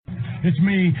It's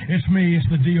me, it's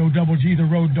the D-O-double-G, the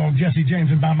road dog, Jesse James,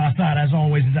 and by my side, as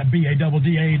always, is that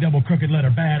B-A-double-D-A, double crooked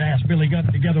letter, badass Billy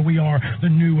Gunn. Together we are the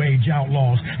New Age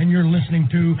Outlaws, and you're listening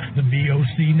to the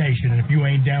VOC Nation, and if you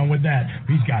ain't down with that,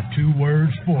 he's got 2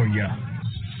 words for you.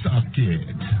 Suck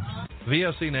it.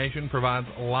 VOC Nation provides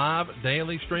live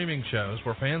daily streaming shows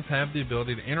where fans have the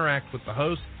ability to interact with the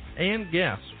hosts and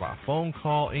guests by phone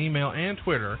call, email, and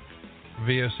Twitter.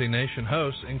 VOC Nation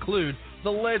hosts include the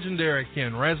legendary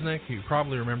Ken Resnick, who you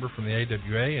probably remember from the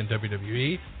AWA and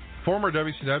WWE, former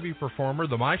WCW performer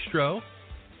The Maestro,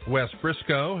 Wes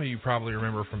Briscoe, who you probably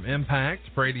remember from Impact,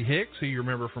 Brady Hicks, who you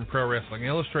remember from Pro Wrestling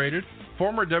Illustrated,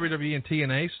 former WWE and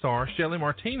TNA star Shelly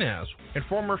Martinez, and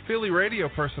former Philly radio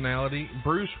personality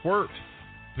Bruce Wirt.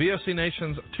 VOC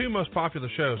Nation's 2 most popular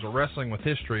shows are Wrestling with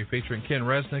History, featuring Ken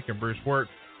Resnick and Bruce Wirt,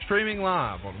 streaming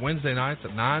live on Wednesday nights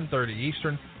at 9:30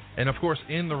 Eastern, and of course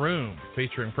In the Room,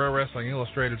 featuring Pro Wrestling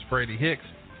Illustrated's Brady Hicks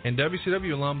and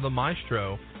WCW alum The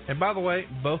Maestro. And by the way,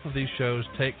 both of these shows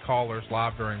take callers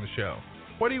live during the show.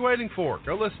 What are you waiting for?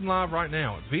 Go listen live right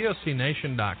now at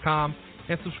VOCNation.com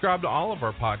and subscribe to all of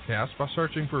our podcasts by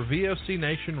searching for VOC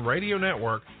Nation Radio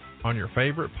Network on your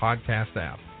favorite podcast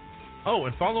app. Oh,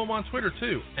 and follow them on Twitter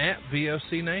too, at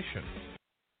VOC Nation.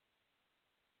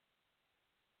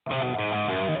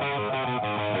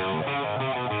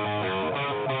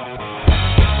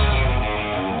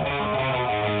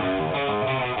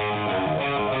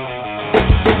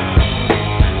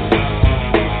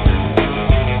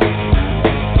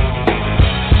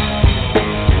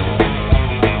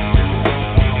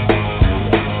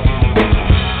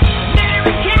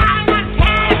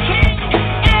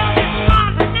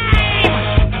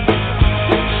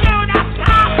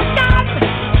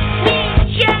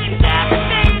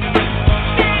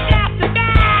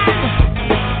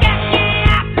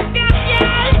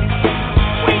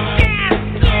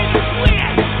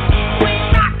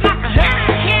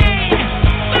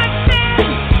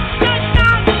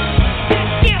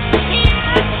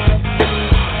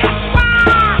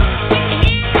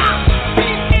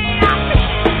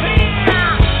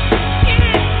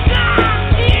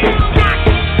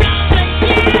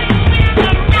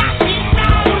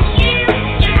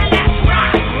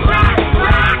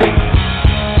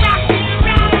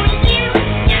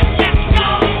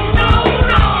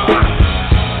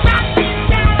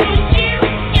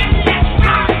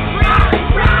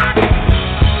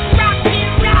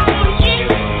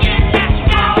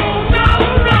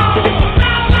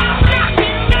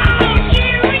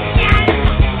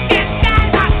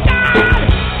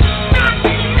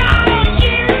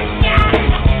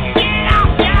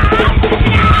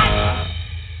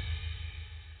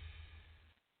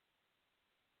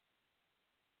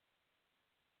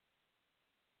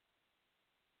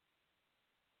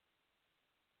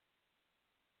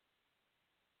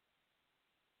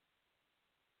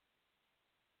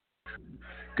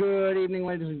 Good evening,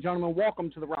 ladies and gentlemen. Welcome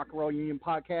to the Rock and Roll Union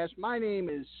Podcast. My name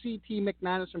is C.T.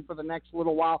 McManus, and for the next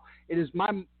little while, it is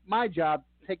my job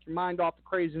to take your mind off the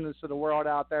craziness of the world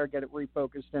out there, get it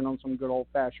refocused in on some good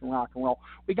old-fashioned rock and roll.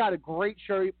 We got a great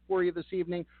show for you this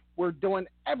evening. We're doing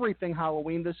everything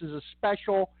Halloween. This is a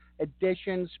special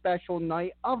edition, special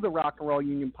night of the Rock and Roll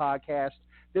Union Podcast.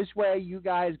 This way, you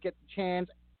guys get the chance,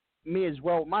 me as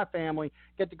well with my family,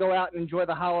 get to go out and enjoy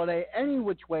the holiday any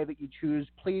which way that you choose.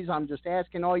 Please, I'm just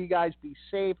asking all you guys, be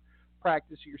safe,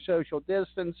 practice your social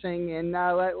distancing, and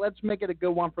let's make it a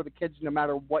good one for the kids no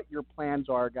matter what your plans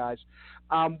are, guys.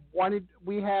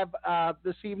 We have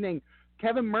this evening,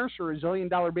 Kevin Mercer, a Zillion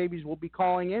Dollar Babies, will be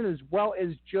calling in, as well as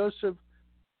Joseph,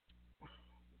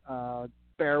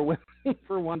 bear with me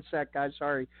for one sec, guys,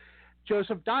 sorry.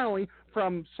 Joseph Donnelly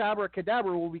from Sabra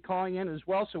Cadabra will be calling in as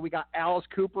well. So we got Alice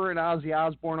Cooper and Ozzy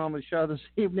Osbourne on the show this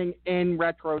evening in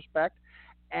retrospect.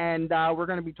 And we're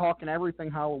going to be talking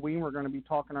everything Halloween. We're going to be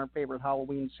talking our favorite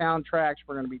Halloween soundtracks.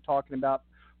 We're going to be talking about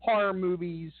horror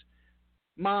movies,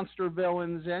 monster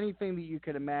villains, anything that you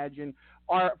could imagine.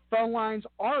 Our phone lines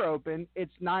are open.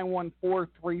 It's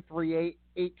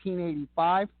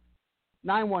 914-338-1885.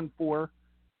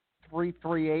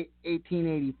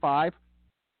 914-338-1885.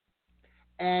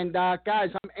 And, guys,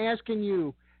 I'm asking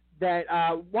you that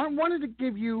wanted to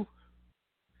give you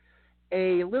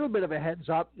a little bit of a heads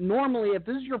up. Normally, if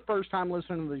this is your first time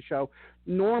listening to the show,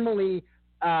 normally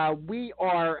we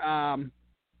are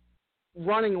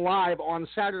running live on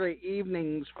Saturday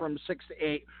evenings from 6 to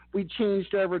 8. We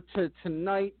changed over to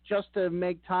tonight just to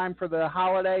make time for the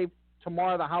holiday,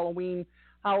 tomorrow, the Halloween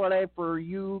holiday for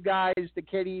you guys, the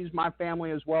kiddies, my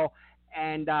family as well.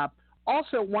 And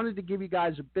also wanted to give you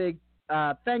guys a big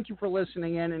thank you for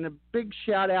listening in, and a big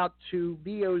shout out to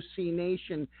VOC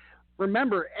Nation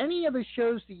Remember, any of the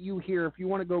shows that you hear, if you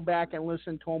want to go back and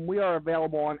listen to them, we are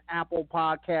available on Apple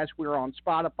Podcasts. We're on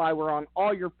Spotify. We're on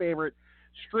all your favorite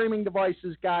streaming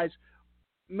devices, guys.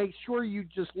 Make sure you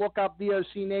just look up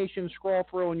VOC Nation, scroll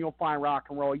through, and you'll find Rock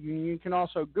and Roll Union. You can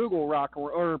also Google Rock and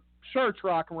Roll, or search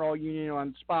Rock and Roll Union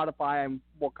on Spotify, and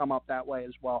we'll come up that way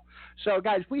as well. So,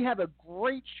 guys, we have a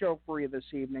great show for you this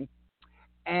evening.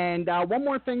 And one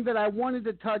more thing that I wanted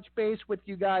to touch base with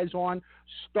you guys on,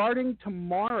 starting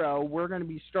tomorrow, we're going to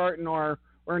be starting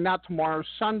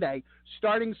Sunday.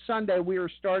 Starting Sunday, we are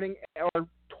starting our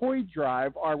toy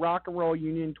drive, our Rock and Roll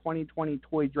Union 2020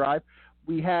 toy drive.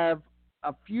 We have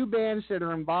a few bands that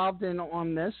are involved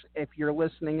on this. If you're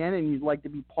listening in and you'd like to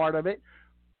be part of it,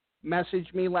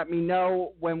 message me, let me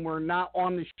know when we're not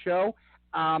on the show.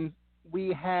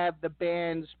 We have the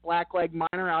bands Blackleg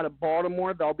Minor out of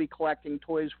Baltimore. They'll be collecting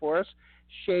toys for us.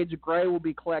 Shades of Grey will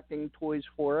be collecting toys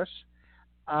for us.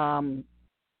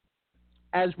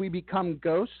 As We Become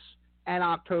Ghosts and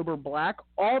October Black,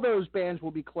 all those bands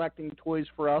will be collecting toys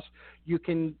for us. You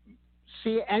can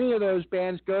see any of those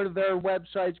bands, go to their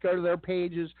websites, go to their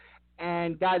pages.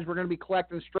 And, guys, we're going to be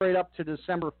collecting straight up to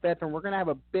December 5th, and we're going to have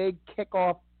a big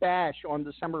kickoff bash on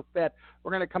December 5th.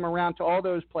 We're going to come around to all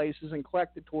those places and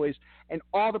collect the toys, and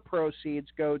all the proceeds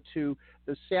go to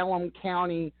the Salem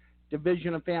County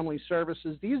Division of Family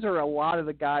Services. These are a lot of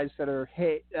the guys that are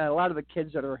hit, a lot of the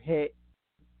kids that are hit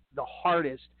the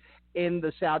hardest in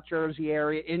the South Jersey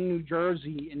area, in New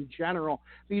Jersey in general.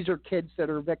 These are kids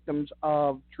that are victims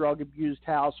of drug-abused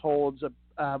households,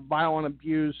 violent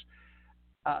abuse,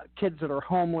 kids that are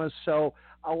homeless. So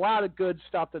a lot of good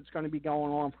stuff that's going to be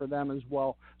going on for them as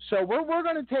well. So we're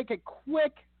going to take a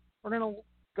quick, we're going to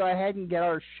go ahead and get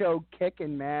our show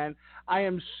kicking, man. I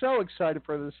am so excited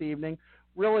for this evening.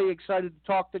 Really excited to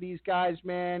talk to these guys,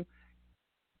 man.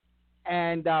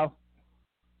 And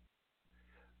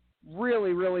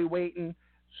really, really waiting.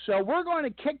 So we're going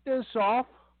to kick this off.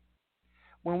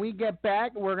 When we get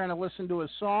back, we're going to listen to a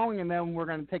song, and then we're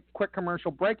going to take a quick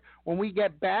commercial break. When we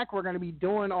get back, we're going to be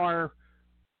doing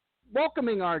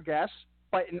welcoming our guests,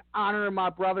 but in honor of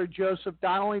my brother, Joseph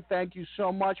Donnelly. Thank you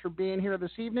so much for being here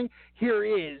this evening. Here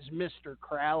is Mr.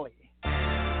 Crowley.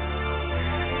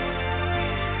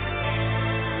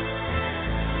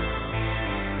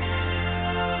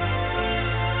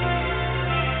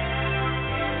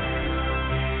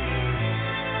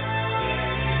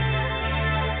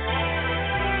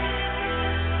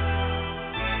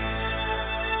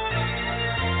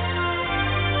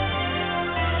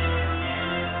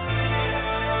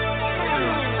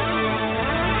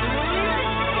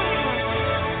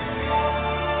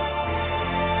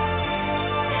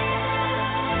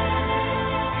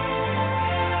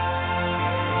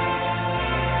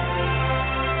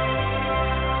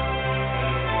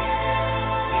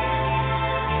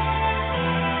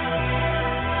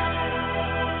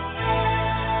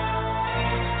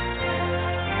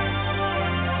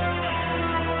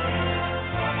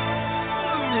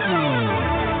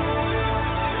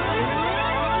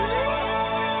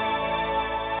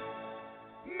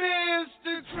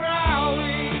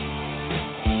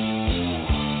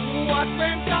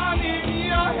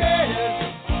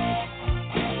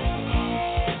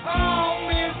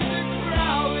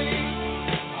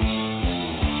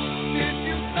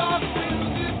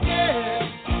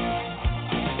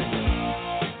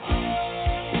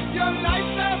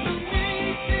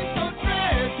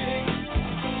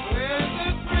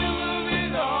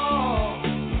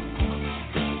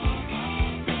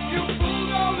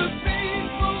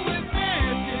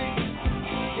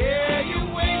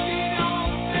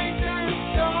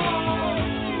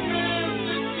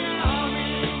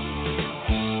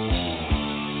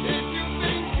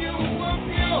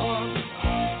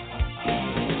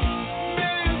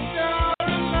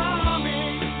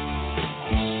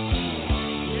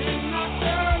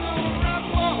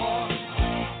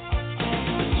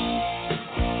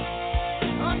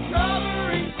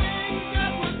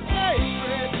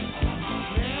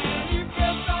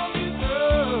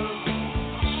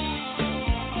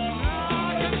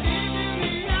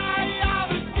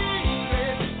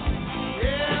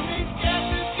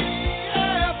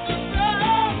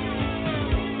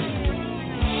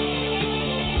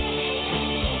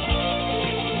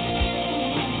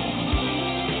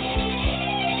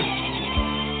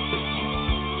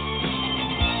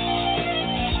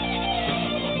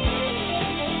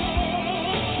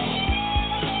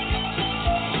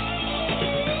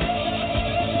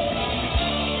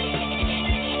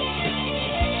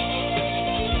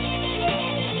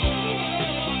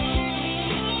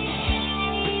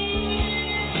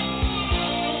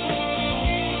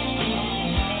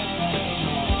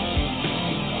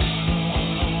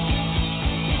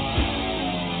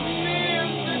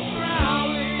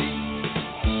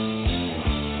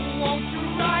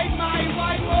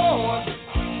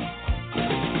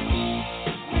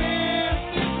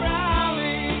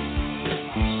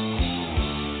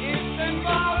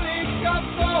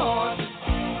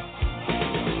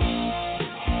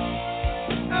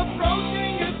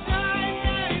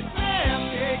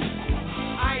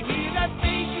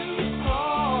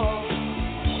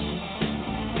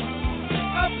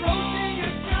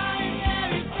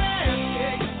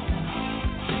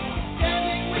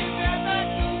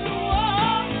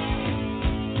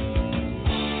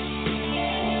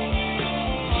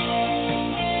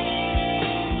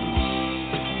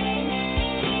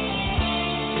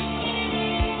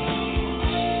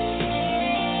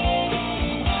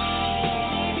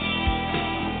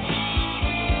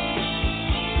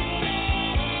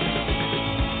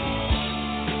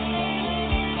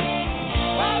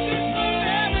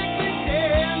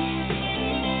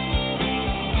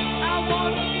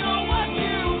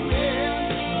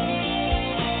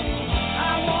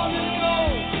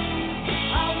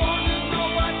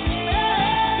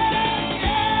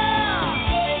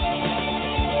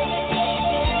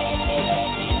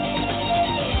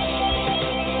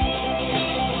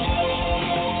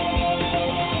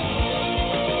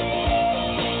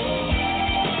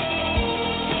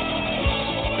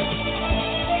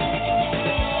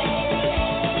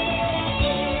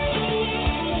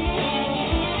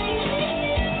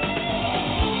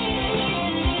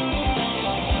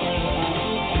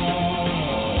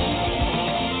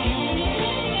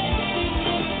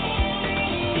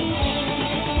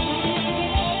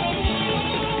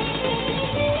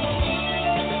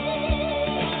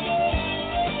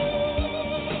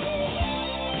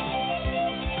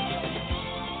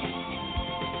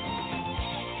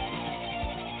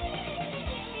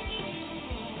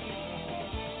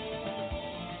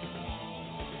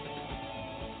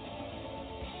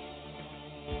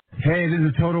 Hey, this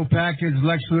is Total Package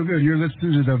Lex Luger, and you're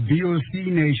listening to the VOC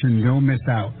Nation. Don't miss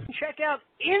out. Check out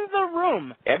In the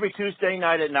Room every Tuesday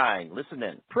night at 9. Listen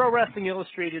in. Pro Wrestling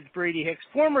Illustrated's Brady Hicks,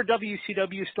 former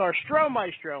WCW star Stro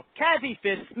Maestro, Kathy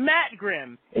Fitz, Matt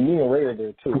Grimm. And you and Ray are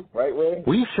there too, right, Ray?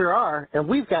 We sure are, and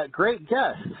we've got great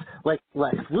guests like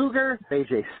Lex Luger,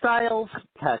 AJ Styles,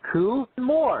 Kaku, and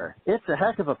more. It's a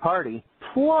heck of a party.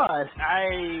 Plus,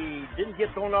 I didn't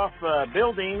get thrown off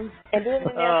buildings. And didn't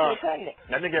get pregnant.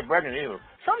 I didn't get pregnant either.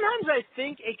 Sometimes I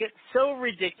think it gets so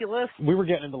ridiculous. We were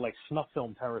getting into like snuff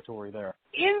film territory there.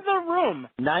 In the Room.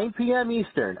 9 p.m.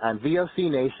 Eastern on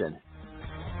VOC Nation.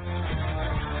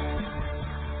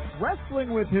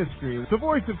 Wrestling with History, the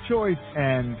voice of choice,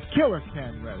 and Killer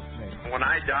Ken Resnick. When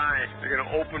I die, they're going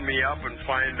to open me up and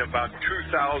find about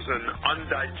 2,000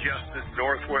 undigested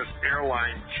Northwest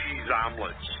Airlines cheese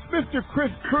omelets. Mr. Chris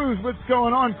Cruz, what's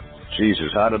going on? Jesus,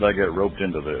 how did I get roped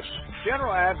into this?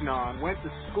 General Adnan went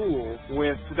to school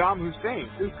with Saddam Hussein.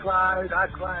 He cried, I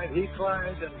cried, he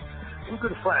cried, and we were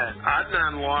good friends.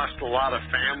 Adnan lost a lot of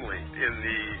family in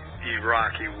the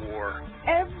Iraqi war.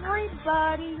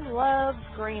 Everybody loves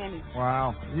Granny.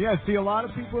 Wow. Yeah, see, a lot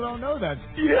of people don't know that.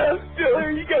 Yes,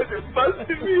 Diller, you guys are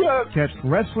busting me up. Catch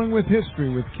Wrestling with History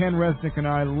with Ken Resnick and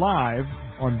I live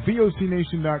on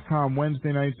VOCNation.com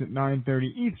Wednesday nights at 9:30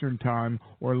 Eastern Time,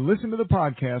 or listen to the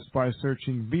podcast by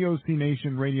searching VOC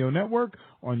Nation Radio Network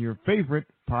on your favorite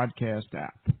podcast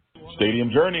app. Stadium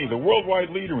Journey, the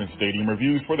worldwide leader in stadium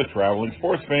reviews for the traveling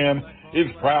sports fan, is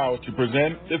proud to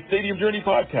present the Stadium Journey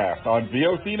podcast on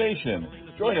VOC Nation.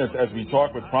 Join us as we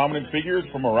talk with prominent figures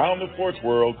from around the sports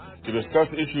world to discuss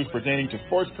issues pertaining to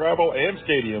sports travel and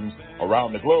stadiums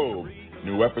around the globe.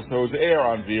 New episodes air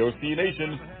on VOC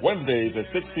Nation Wednesdays at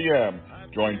 6 p.m.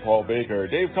 Join Paul Baker,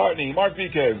 Dave Cotney, Mark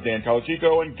Viquez, Dan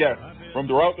Calachico, and guests from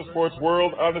throughout the sports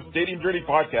world on the Stadium Journey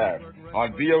podcast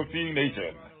on VOC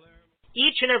Nation.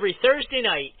 Each and every Thursday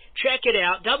night, check it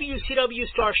out. WCW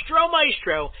star Stro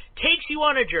Maestro takes you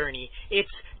on a journey. It's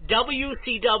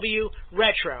WCW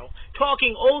Retro.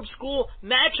 Talking old school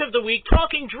match of the week,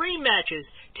 talking dream matches,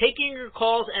 taking your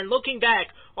calls and looking back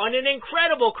on an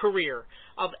incredible career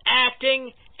of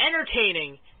acting,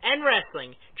 entertaining, and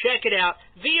wrestling. Check it out,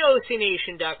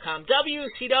 VOCNation.com,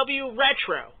 WCW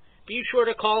Retro. Be sure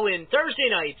to call in Thursday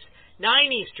nights,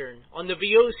 9 Eastern, on the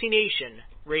VOC Nation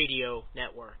Radio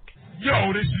Network.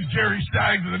 Yo, this is Jerry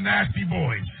Stein of the Nasty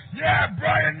Boys. Yeah,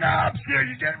 Brian Knobs here.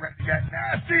 You getting ready to get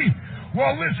nasty?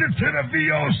 Well, listen to the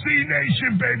VOC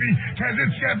Nation, baby, because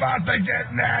it's about to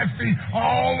get nasty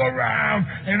all around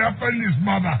and up in this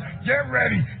mother. Get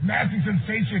ready. Nasty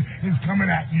Sensation is coming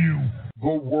at you. The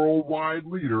worldwide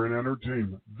leader in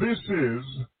entertainment. This is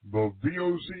the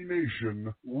VOC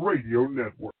Nation Radio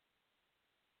Network.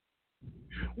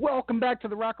 Welcome back to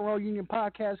the Rock and Roll Union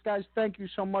Podcast, guys. Thank you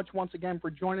so much once again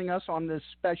for joining us on this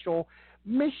special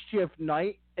Mischief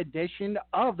Night edition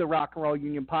of the Rock and Roll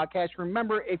Union Podcast.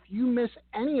 Remember, if you miss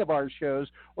any of our shows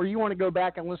or you want to go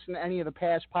back and listen to any of the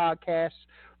past podcasts,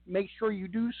 make sure you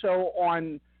do so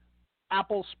on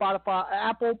Apple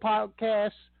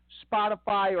Podcasts,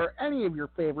 Spotify, or any of your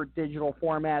favorite digital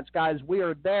formats. Guys, we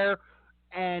are there,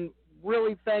 and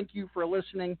really thank you for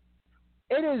listening.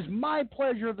 It is my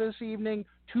pleasure this evening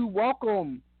to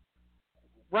welcome,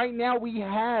 right now we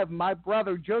have my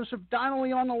brother Joseph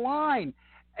Donnelly on the line.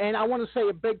 And I want to say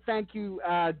a big thank you,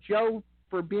 Joe,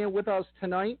 for being with us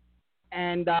tonight.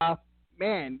 And,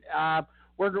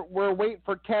 we're waiting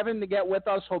for Kevin to get with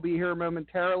us. He'll be here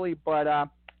momentarily. But,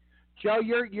 Joe,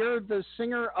 you're the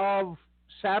singer of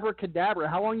Sabra Cadabra.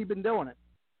 How long you been doing it?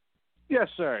 Yes,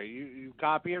 sir. You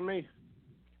copying me?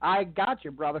 I got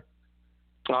you, brother.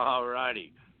 All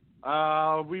righty.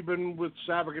 We've been with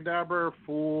Sabra Cadabra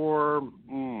for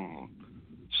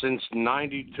since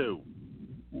 '92.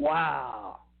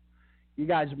 Wow. You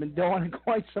guys have been doing it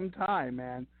quite some time,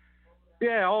 man.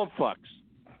 Yeah, old fucks.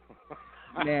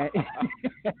 Man.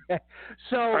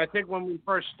 So I think when we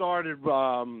first started,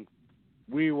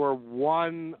 we were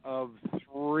one of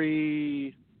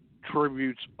 3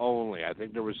 tributes only. I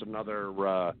think there was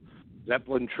another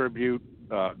Zeppelin tribute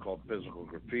called Physical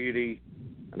Graffiti,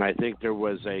 and I think there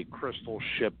was a Crystal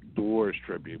Ship Doors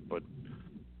tribute. But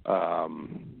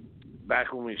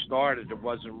back when we started, there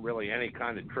wasn't really any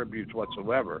kind of tributes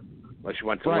whatsoever, unless you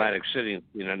went to Atlantic City and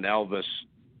seen an Elvis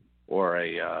or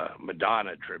a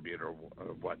Madonna tribute or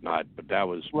whatnot. But that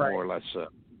was more or less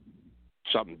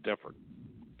something different.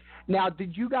 Now,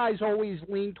 did you guys always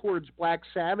lean towards Black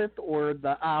Sabbath or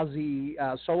the Ozzy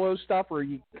solo stuff, or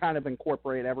you kind of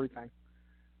incorporate everything?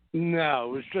 No,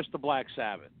 it was just the Black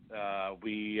Sabbath.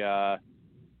 We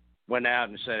went out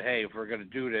and said, hey, if we're going to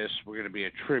do this, we're going to be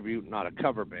a tribute, not a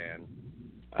cover band.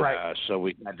 Right. So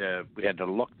we had to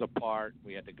look the part.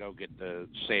 We had to go get the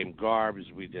same garbs.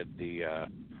 We did the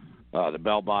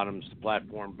bell bottoms, the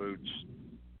platform boots.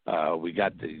 We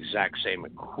got the exact same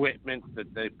equipment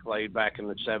that they played back in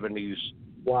the 70s.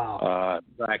 Wow.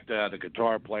 In fact, the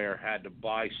guitar player had to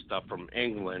buy stuff from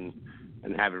England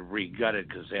and have it re-gutted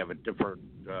because they have a different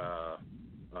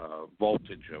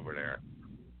voltage over there,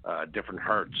 different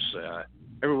hertz.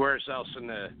 Everywhere else in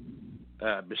the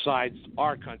besides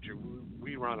our country,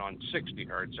 we run on 60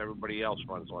 hertz. Everybody else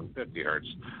runs on 50 hertz.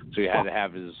 So he had to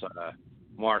have his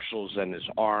Marshalls and his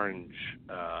Orange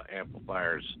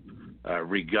amplifiers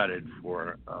re-gutted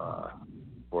for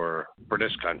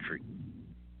this country.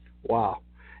 Wow.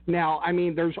 Now, I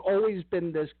mean, there's always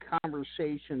been this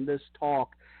conversation, this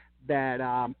talk that,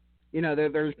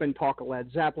 there's been talk of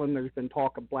Led Zeppelin, there's been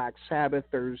talk of Black Sabbath.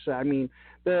 The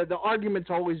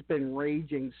argument's always been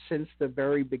raging since the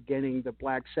very beginning that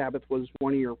Black Sabbath was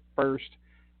one of your first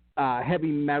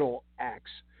heavy metal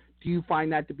acts. Do you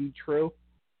find that to be true?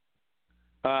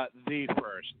 The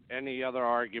first. Any other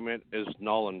argument is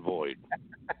null and void.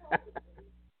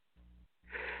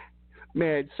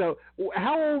 Man, so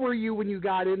how old were you when you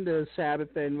got into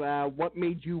Sabbath, and what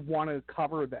made you want to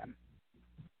cover them?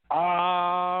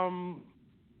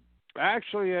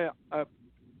 Actually,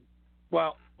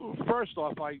 well, first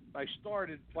off, I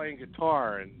started playing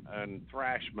guitar and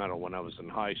thrash metal when I was in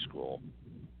high school.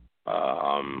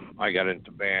 I got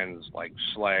into bands like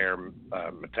Slayer,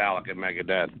 Metallica,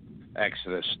 Megadeth,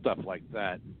 Exodus, stuff like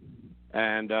that.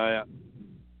 And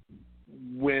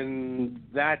when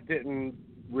that didn't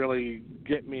really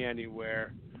get me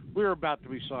anywhere, we were about to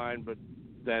be signed, but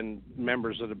then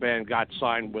members of the band got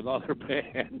signed with other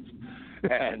bands.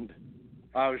 And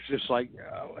I was just like,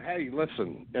 oh, hey,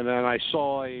 listen. And then I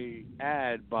saw a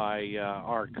ad by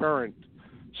our current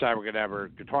Sabracadabra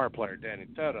guitar player, Danny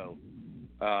Toto,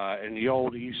 in the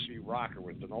old EC Rocker,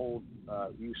 was an old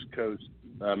East Coast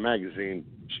magazine,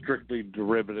 strictly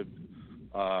derivative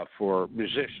for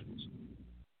musicians.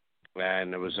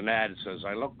 And there was an ad that says,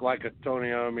 I look like a Tony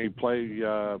Iommi,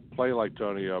 play like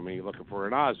Tony Iommi, looking for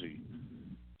an Ozzy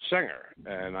singer.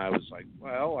 And I was like,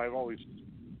 well, I've always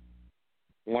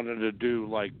wanted to do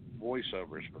like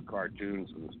voiceovers for cartoons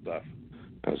and stuff.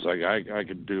 I was like, I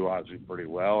could do Ozzy pretty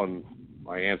well. And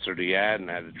I answered the ad and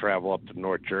had to travel up to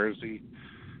North Jersey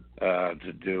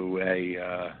to do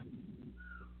a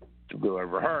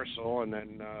rehearsal, and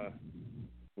then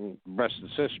the rest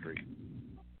is history.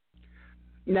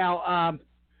 Now,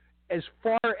 as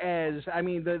far as,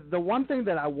 the one thing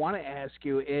that I want to ask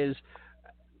you is,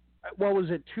 what was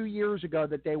it, 2 years ago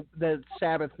that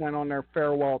Sabbath went on their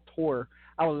farewell tour?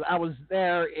 I was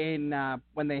there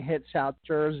when they hit South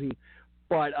Jersey,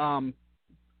 but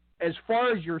as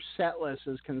far as your set list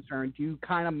is concerned, do you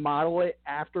kind of model it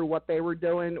after what they were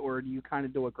doing, or do you kind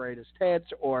of do a greatest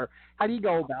hits, or how do you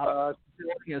go about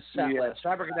doing a set list?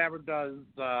 Sabracadabra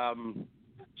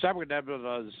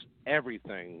does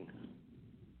everything.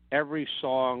 Every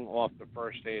song off the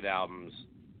first 8 albums,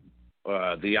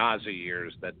 the Ozzy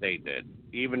years that they did,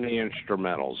 even the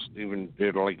instrumentals, even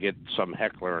it'll get some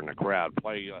heckler in the crowd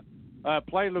play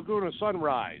Laguna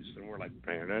Sunrise, and we're like,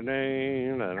 and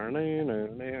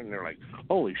they're like,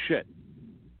 holy shit.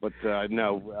 But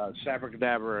no,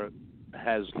 Sabracadabra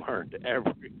has learned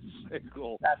every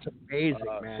single That's amazing,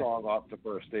 man. song off the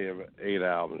first 8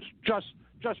 albums,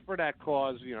 just for that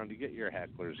cause, to get your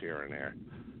hecklers here and there.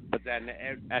 But then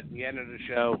at the end of the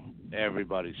show,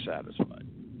 everybody's satisfied.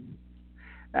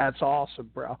 That's awesome,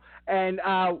 bro. And,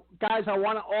 guys, I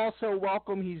want to also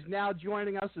welcome, he's now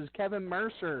joining us, is Kevin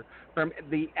Mercer from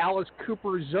the Alice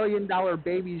Cooper Zillion Dollar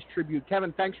Babies tribute.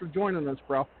 Kevin, thanks for joining us,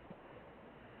 bro.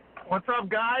 What's up,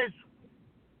 guys?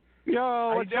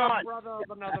 Yo, what's up, brother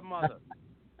of another mother?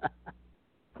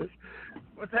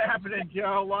 What's happening,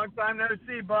 Joe? Long time no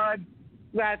see, bud.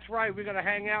 That's right. We're going to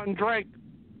hang out and drink.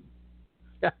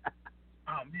 Oh,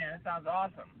 man, that sounds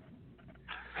awesome.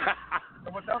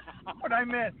 What's up? What I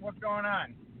missed? What's going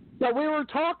on? So we were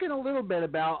talking a little bit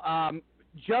about,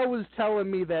 Joe was telling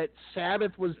me that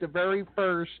Sabbath was the very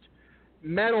first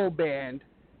metal band.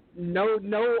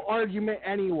 No argument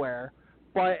anywhere.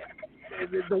 But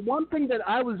the one thing that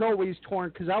I was always torn,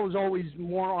 because I was always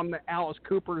more on the Alice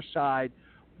Cooper side,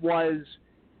 was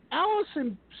Alice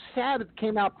and Sabbath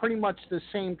came out pretty much the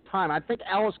same time. I think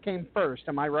Alice came first.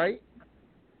 Am I right?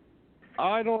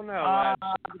 I don't know.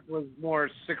 It was more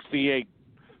 68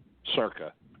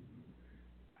 circa.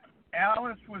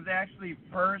 Alice was actually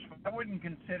first. I wouldn't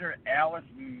consider Alice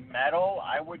metal.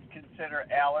 I would consider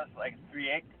Alice like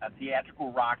a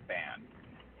theatrical rock band.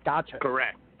 Gotcha.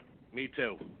 Correct. Me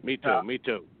too. Me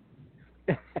too.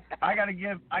 I gotta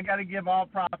give all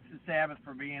props to Sabbath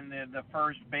for being the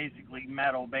first basically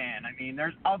metal band. I mean,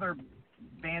 there's other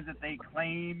bands that they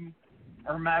claim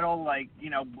are metal, like,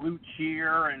 Blue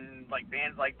Cheer and like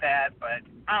bands like that, but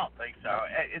I don't think so.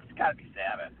 It's got to be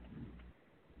Sabbath.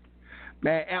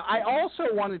 Man, I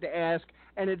also wanted to ask,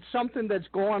 and it's something that's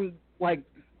gone, like,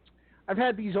 I've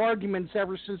had these arguments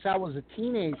ever since I was a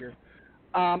teenager.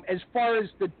 As far as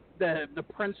the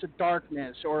Prince of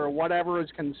Darkness or whatever is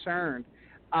concerned,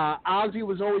 Ozzy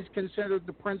was always considered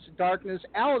the Prince of Darkness.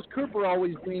 Alice Cooper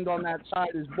always leaned on that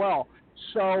side as well.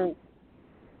 So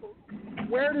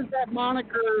where does that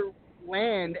moniker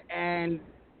land, and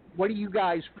what do you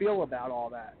guys feel about all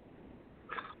that?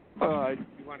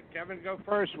 You want Kevin to go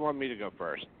first, or you want me to go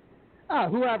first?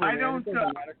 Whoever. I don't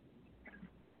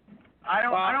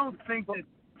think that.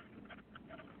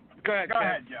 Go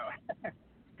ahead, Joe.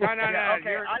 No.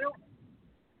 Okay,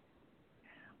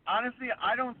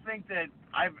 I don't think that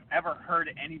I've ever heard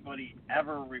anybody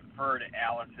ever refer to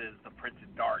Alice as the Prince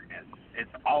of Darkness. It's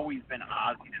always been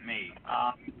Ozzy to me.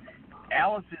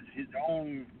 Alice is his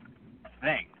own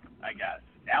thing, I guess.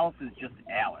 Alice is just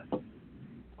Alice.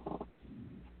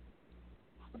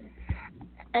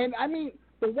 And, I mean,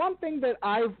 the one thing that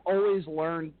I've always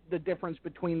learned, the difference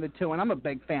between the two, and I'm a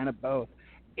big fan of both,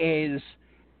 is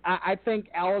I think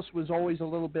Alice was always a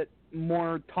little bit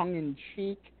more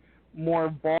tongue-in-cheek,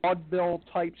 more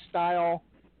vaudeville-type style,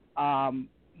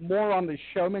 more on the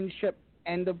showmanship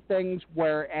end of things,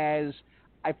 whereas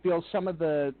I feel some of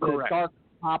the dark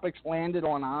topics landed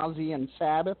on Ozzy and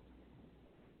Sabbath.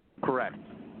 Correct.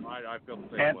 I feel the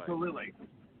same Absolutely. way.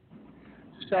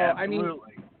 So, Absolutely. I mean,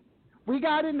 we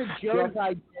got into Joe's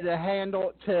idea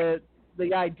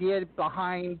the idea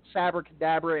behind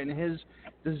Sabracadabra and his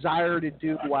desire to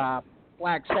do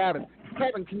Black Sabbath.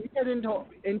 Kevin, can you get into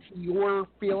your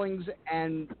feelings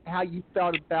and how you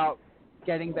felt about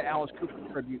getting the Alice Cooper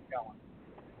tribute going?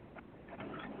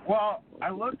 Well,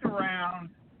 I looked around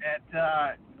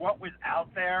at what was out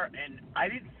there, and I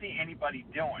didn't see anybody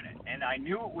doing it. And I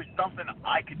knew it was something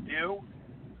I could do.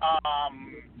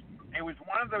 It was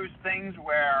one of those things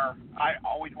where I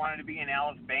always wanted to be an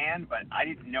Alice band, but I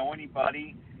didn't know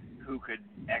anybody who could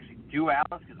actually do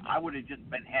Alice, because I would have just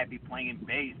been happy playing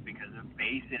bass, because the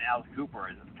bass in Alice Cooper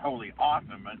is totally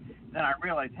awesome. But then I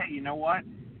realized, hey, you know what?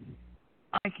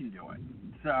 I can do it.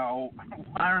 So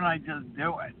why don't I just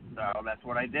do it? So that's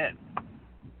what I did.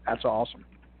 That's awesome.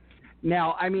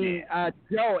 Now, I mean,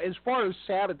 Joe, as far as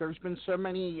Sabbath, there's been so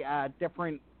many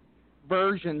different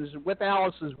versions with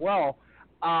Alice as well.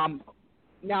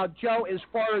 Now, Joe, as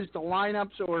far as the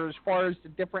lineups or as far as the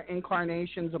different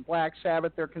incarnations of Black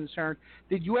Sabbath are concerned,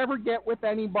 did you ever get with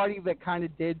anybody that kind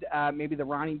of did maybe the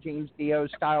Ronnie James Dio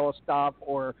style of stuff,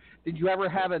 or did you ever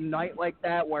have a night like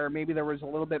that where maybe there was a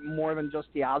little bit more than just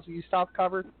the Ozzy stuff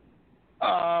covered?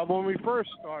 When we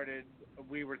first started,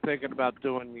 we were thinking about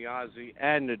doing the Ozzy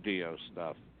and the Dio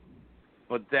stuff.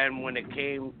 But then when it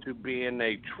came to being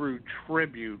a true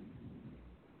tribute,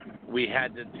 we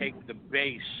had to take the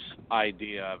bass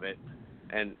idea of it,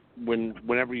 and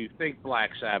whenever you think Black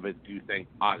Sabbath, you think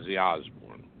Ozzy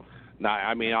Osbourne. Now,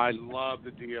 I mean, I love the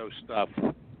Dio stuff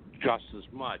just as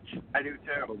much. I do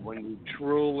too. But when you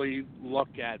truly look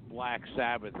at Black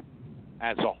Sabbath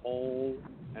as a whole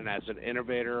and as an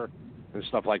innovator and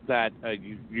stuff like that,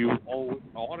 you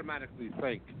automatically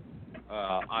think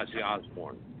Ozzy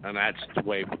Osbourne, and that's the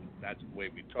way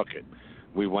we took it.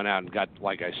 We went out and got,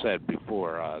 like I said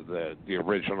before, the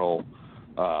original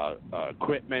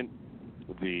equipment,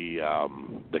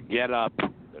 the get-up,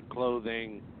 the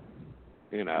clothing,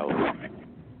 you know.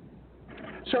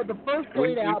 So the first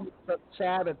 8 albums of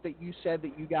Sabbath that you said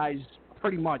that you guys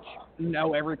pretty much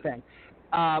know everything,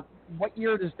 what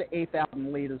year does the 8th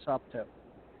album lead us up to?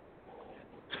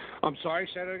 I'm sorry,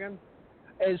 say that again?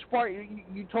 As far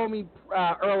you told me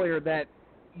earlier that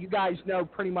you guys know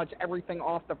pretty much everything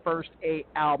off the first 8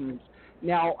 albums.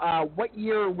 Now, what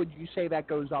year would you say that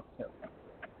goes up to?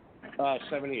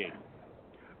 78.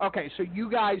 Okay, so you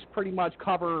guys pretty much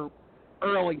cover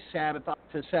early Sabbath up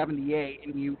to 78,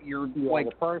 and you're like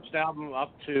the first album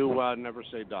up to Never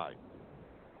Say Die.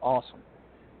 Awesome.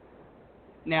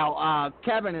 Now,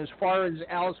 Kevin, as far as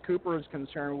Alice Cooper is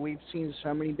concerned, we've seen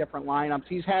so many different lineups.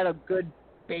 He's had a good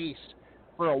base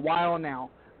for a while now.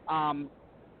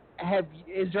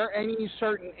 Is there any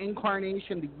certain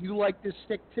incarnation that you like to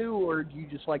stick to, or do you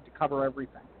just like to cover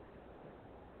everything?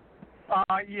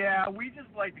 Yeah, we just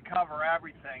like to cover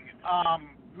everything.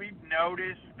 We've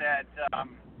noticed that, and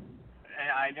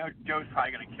I know Joe's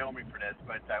probably going to kill me for this,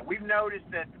 but we've noticed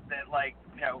that like,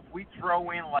 you know, if we throw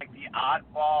in like the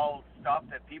oddball stuff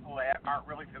that people aren't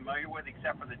really familiar with,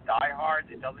 except for the diehards,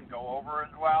 it doesn't go over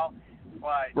as well.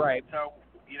 But right. So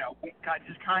we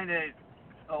just kind of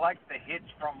select the hits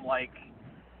from, like,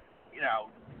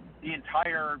 the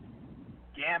entire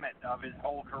gamut of his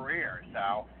whole career.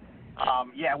 So,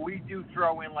 we do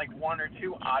throw in, like, one or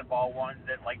two oddball ones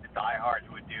that, like, the diehards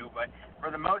would do. But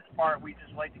for the most part, we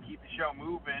just like to keep the show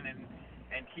moving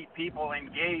and keep people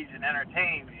engaged and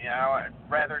entertained,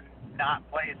 rather not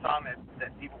play a song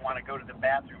that people want to go to the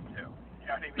bathroom to. You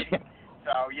know what I mean?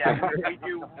 So,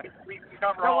 we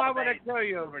cover all why the would I tell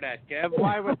you over that, Kev?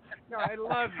 Why would... I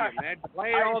love you, man.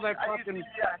 Play all that fucking...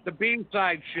 the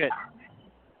B-side shit.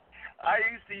 I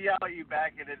used to yell at you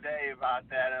back in the day about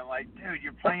that, and like, dude,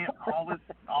 you're playing all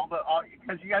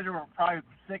because you guys were probably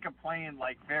sick of playing,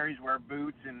 like, Fairies Wear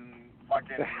Boots and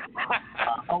fucking...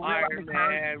 Iron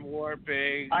Man,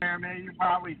 Warping. Iron Man, you're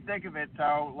probably sick of it,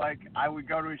 so, like, I would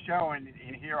go to a show and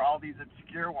hear all these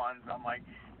obscure ones. I'm like,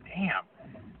 damn.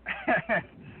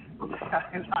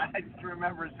 I just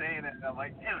remember saying it. I'm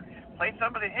like, dude, play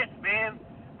some of the hits, man.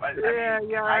 But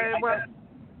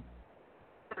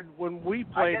when we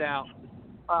played out,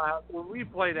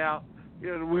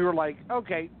 we were like,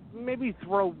 okay, maybe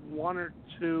throw one or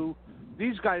two.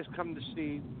 These guys come to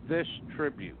see this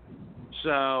tribute,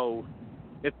 so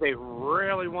if they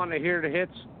really want to hear the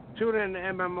hits, tune in to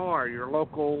MMR, your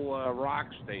local rock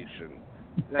station.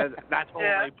 That's all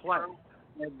they play.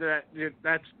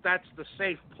 That's the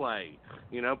safe play.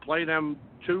 Play them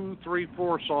 2, 3,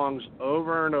 4 songs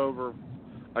over and over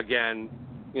again,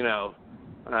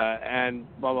 and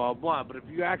blah, blah, blah. But if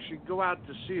you actually go out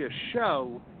to see a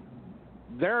show,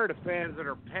 they're the fans that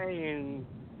are paying,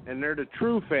 and they're the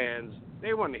true fans.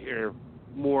 They want to hear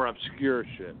more obscure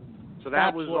shit. So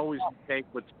that was always the take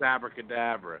with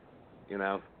Sabracadabra,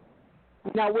 Now,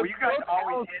 you guys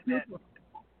always hit that.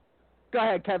 Go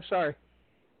ahead, Kev, sorry.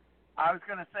 I was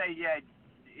going to say,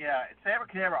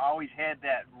 Sabracadabra always had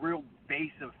that real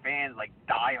base of fans, like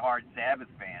diehard Sabbath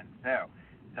fans, too.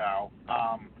 So,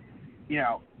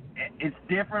 it's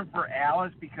different for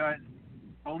Alice because,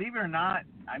 believe it or not,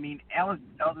 I mean, Alice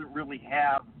doesn't really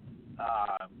have,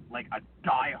 like, a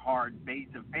diehard base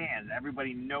of fans.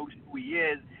 Everybody knows who he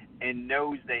is and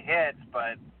knows the hits,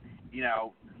 but,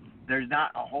 there's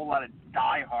not a whole lot of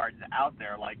diehards out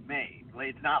there like me.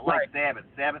 It's not like Sabbath.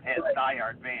 Sabbath has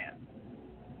diehard fans.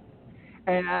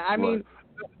 And I mean,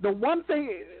 the one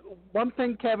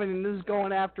thing, Kevin, and this is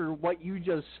going after what you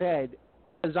just said,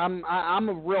 because I'm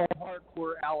a real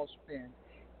hardcore Alice fan.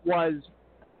 Was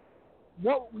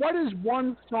what is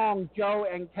one song, Joe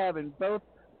and Kevin, both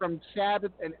from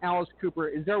Sabbath and Alice Cooper?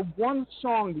 Is there one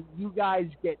song that you guys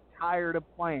get tired of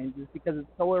playing just because it's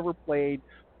so overplayed,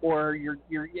 or you're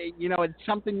it's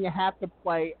something you have to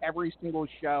play every single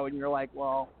show, and you're like,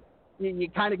 well, you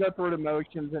kind of go through the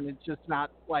motions, and it's just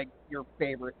not like your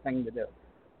favorite thing to do?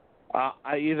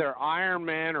 Either Iron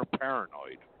Man or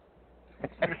Paranoid.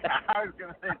 I was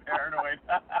going to say Paranoid.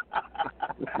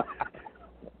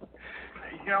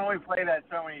 You can only play that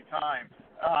so many times.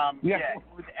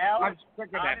 With Alice, I'm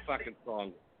sick of that fucking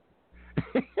song.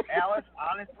 Alice,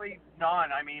 honestly,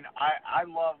 none. I mean, I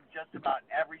love just about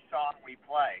every song we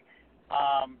play.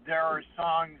 There are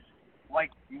songs,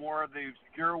 like more of the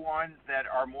obscure ones, that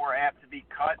are more apt to be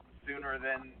cut sooner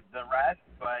than the rest.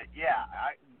 But,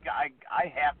 I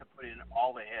have to put in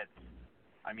all the hits.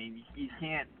 I mean, you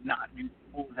can't not do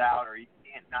Fools Out, or you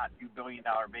can't not do $1 Billion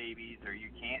Babies, or you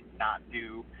can't not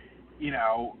do,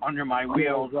 Under My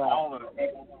Wheels, all those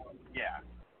people. Yeah.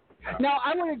 Now,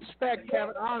 I would expect,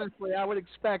 Kevin, honestly,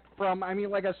 from, I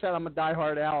mean, like I said, I'm a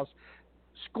diehard Alice.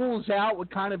 School's Out would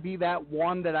kind of be that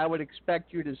one that I would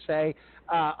expect you to say.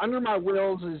 Under My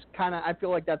Wheels is kind of, I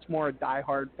feel like that's more a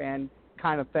diehard fan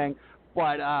kind of thing.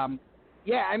 But, I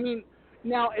mean,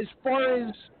 now as far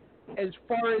as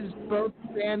both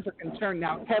fans are concerned,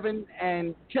 now Kevin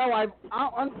and Joe,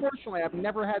 unfortunately I've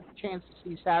never had the chance to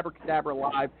see Sabracadabra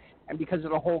live, and because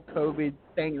of the whole COVID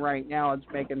thing right now, it's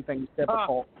making things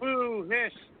difficult. Boo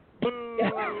hiss, boo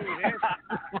hiss.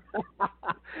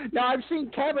 Now I've seen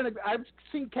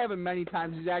Kevin many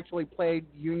times. He's actually played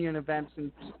union events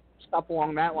and stuff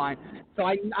along that line, so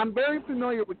I'm very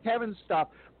familiar with Kevin's stuff.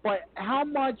 But how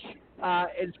much,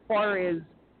 as far as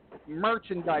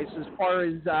merchandise, as far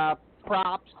as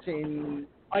props and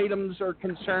items are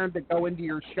concerned that go into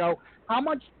your show, how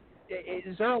much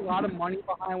is there a lot of money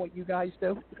behind what you guys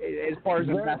do as far as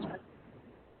investment?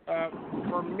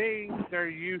 For me, there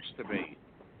used to be.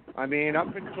 I mean,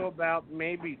 up until about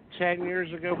maybe 10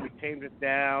 years ago, we tamed it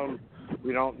down.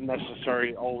 We don't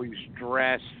necessarily always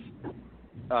dress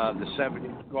the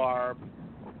 70s garb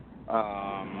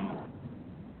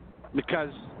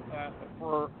because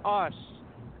for us,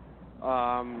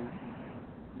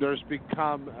 there's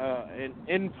become an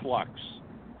influx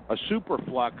a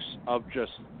superflux of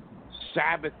just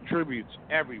Sabbath tributes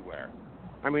everywhere.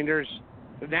 I mean,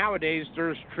 nowadays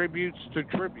there's tributes to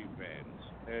tribute bands.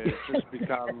 It's just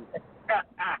become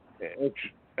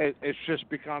it's just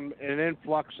become an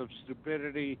influx of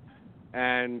stupidity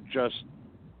and just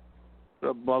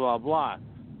blah blah blah.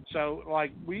 So,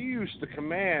 like, we used to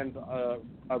command a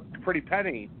pretty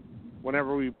penny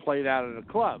whenever we played out at a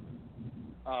club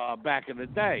back in the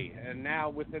day, and now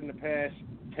within the past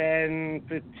 10,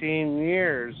 15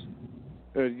 years,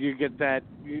 you get that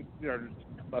there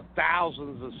are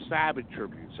thousands of Sabbath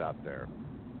tributes out there.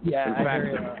 Yeah, in fact,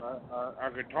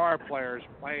 our guitar player is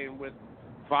playing with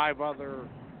 5 other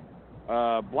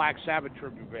Black Sabbath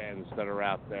tribute bands that are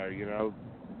out there,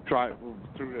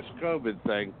 through this COVID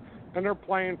thing, and they're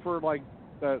playing for like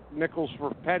nickels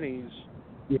for pennies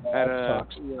at a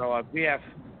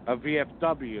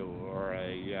VFW or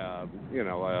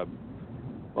a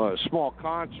small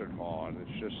concert hall, and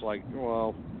it's just like,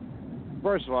 well,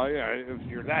 first of all, if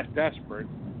you're that desperate,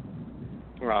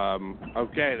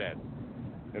 okay then,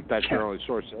 if that's your only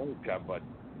source of income, but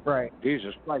right,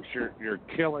 Jesus Christ, you're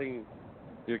killing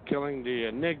the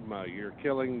enigma, you're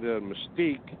killing the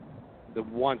mystique that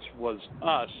once was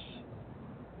us,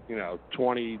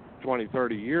 20,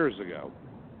 30 years ago.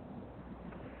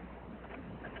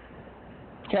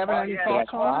 Kevin, any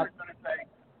thoughts on it?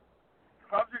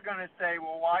 Clubs are going to say,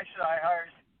 well, why should I hire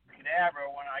Cadabra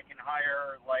when I can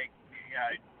hire, like,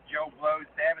 Joe Blow's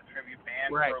Sabbath tribute band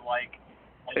for, like,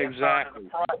 exactly. The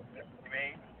price, you know what I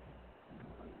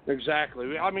mean?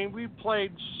 Exactly. I mean, we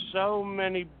played so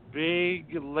many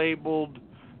big labeled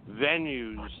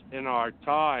venues in our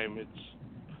time.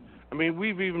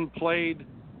 We've even played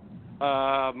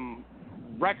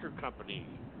record company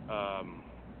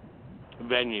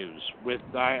venues with.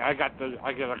 I got to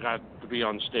be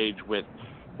on stage with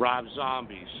Rob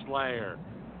Zombie, Slayer,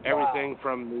 everything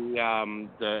from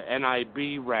the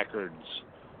NIB records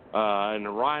and the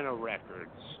Rhino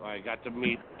records. I got to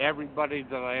meet everybody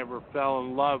that I ever fell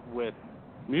in love with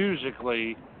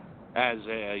musically as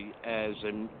a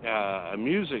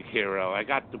music hero. I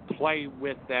got to play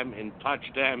with them and touch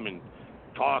them and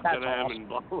talk to them and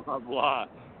blah blah blah.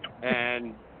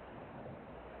 And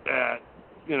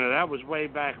that was way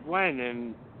back when.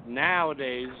 And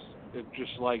nowadays it's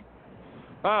just like,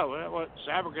 what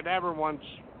Sabracadabra wants.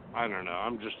 I don't know.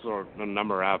 I'm just throwing a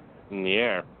number out in the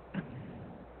air.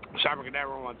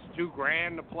 Sabracadabra wants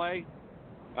 $2,000 to play.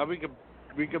 We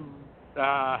could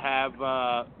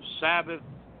have Sabbath,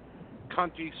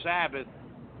 Cunty Sabbath,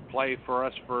 play for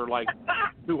us for like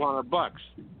 $200.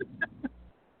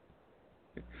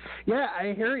 Yeah,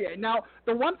 I hear you. Now,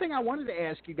 the one thing I wanted to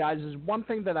ask you guys is one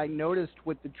thing that I noticed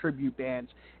with the tribute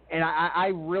bands, and I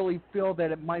really feel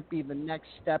that it might be the next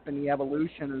step in the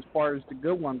evolution as far as the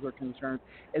good ones are concerned,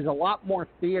 is a lot more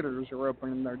theaters are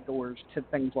opening their doors to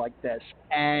things like this.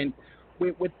 And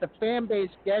with the fan base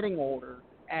getting older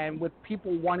and with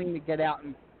people wanting to get out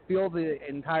and feel the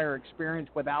entire experience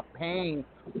without paying,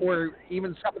 or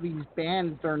even some of these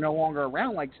bands that are no longer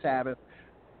around like Sabbath,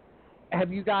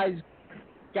 have you guys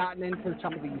gotten into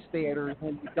some of these theaters?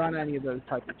 Have you done any of those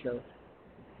type of shows?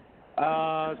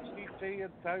 CT, to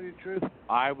tell you the truth,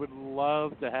 I would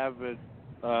love to have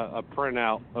a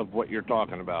printout of what you're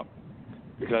talking about,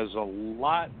 because a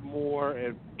lot more,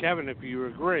 and Kevin, if you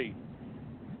agree,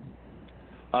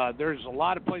 there's a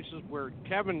lot of places where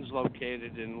Kevin's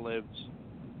located and lives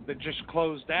that just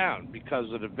closed down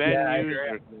because of the venues,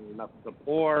 there's not enough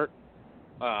support.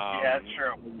 That's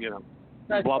true.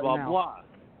 Blah, blah, blah.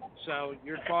 So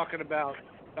you're talking about,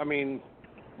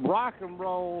 rock and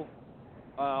roll,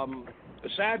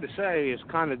 sad to say, is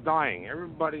kind of dying.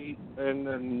 Everybody in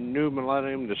the new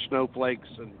millennium, the snowflakes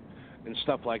and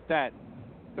stuff like that,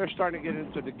 they're starting to get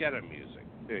into the ghetto music,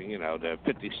 the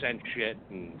 50 Cent shit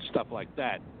and stuff like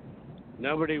that.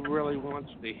 Nobody really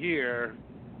wants to hear,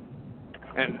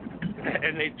 and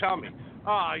they tell me,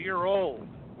 you're old.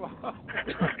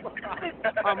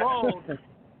 I'm old.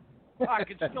 I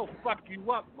can still fuck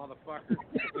you up, motherfucker.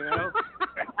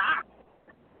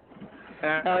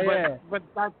 But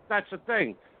that's the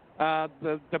thing.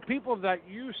 The people that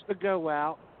used to go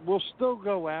out will still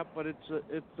go out, but it's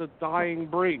a dying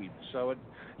breed. So it's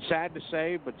sad to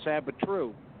say, but sad but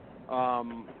true.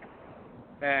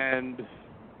 And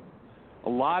a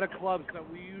lot of clubs that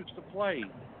we used to play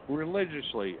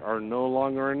religiously are no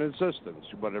longer in existence.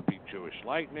 Whether it be Jewish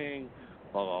Lightning,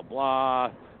 blah blah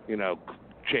blah.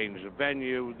 Change the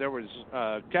venue. There was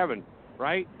Kevin,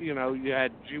 right? You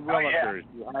had G. Willikers.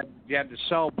 You had the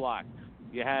Cell Block.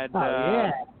 You had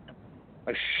a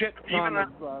shit ton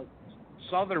of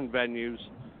southern venues,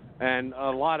 and a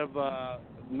lot of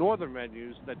northern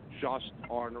venues that just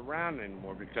aren't around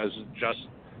anymore because it just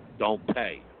don't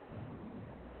pay.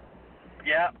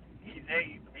 Yeah, he's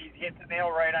hit the nail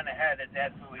right on the head.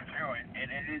 That's absolutely true,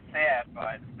 and it is sad,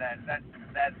 but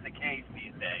that's the case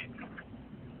these days.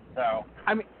 So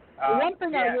I mean, one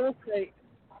thing I will say,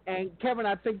 and Kevin,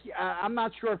 I think I'm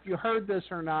not sure if you heard this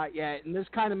or not yet, and this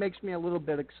kind of makes me a little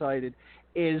bit excited.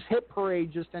 Is Hit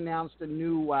Parade just announced a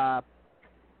new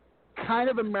kind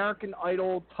of American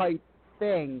Idol type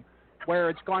thing where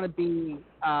it's going to be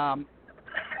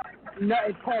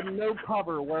it's called No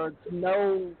Cover, where it's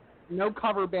no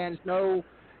cover bands,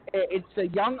 it's a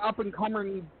young up and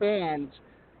coming bands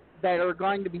that are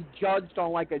going to be judged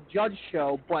on like a judge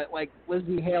show, but like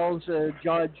Lizzie Hale's a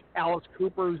judge, Alice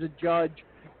Cooper's a judge.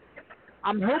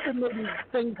 I'm hoping maybe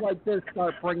things like this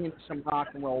start bringing some rock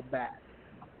and roll back.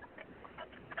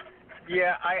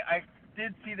 Yeah, I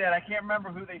did see that. I can't remember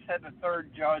who they said the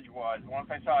third judge was. Once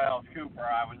I saw Alice Cooper,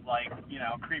 I was like,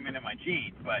 creaming in my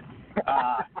jeans. But,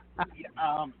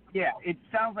 yeah, it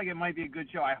sounds like it might be a good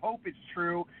show. I hope it's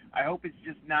true. I hope it's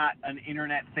just not an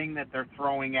internet thing that they're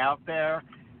throwing out there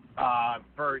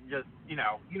for just, you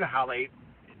know how they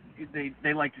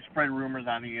like to spread rumors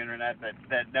on the internet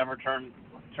that never turn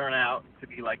out to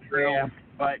be like true. Yeah.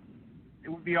 But it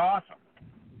would be awesome.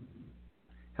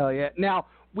 Hell yeah. Now,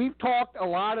 we've talked a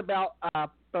lot about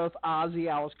both Ozzy,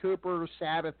 Alice Cooper,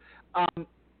 Sabbath.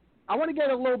 I want to get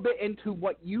a little bit into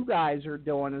what you guys are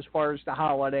doing as far as the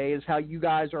holidays, how you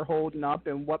guys are holding up,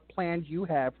 and what plans you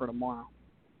have for tomorrow.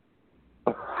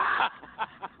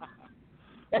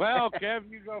 Well, Kev,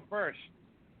 you go first.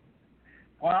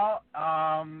 Well,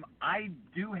 I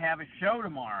do have a show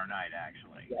tomorrow night,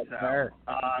 actually. Yes, so, sir.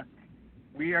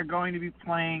 We are going to be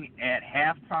playing at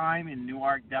Halftime in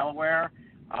Newark, Delaware.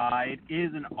 It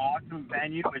is an awesome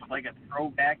venue. It's like a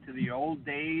throwback to the old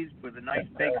days with a nice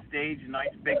big stage, a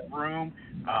nice big room,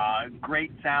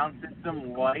 great sound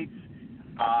system, lights.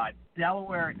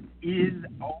 Delaware is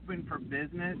open for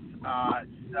business,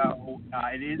 so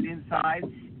it is inside.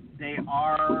 They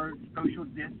are social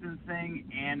distancing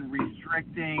and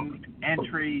restricting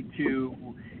entry to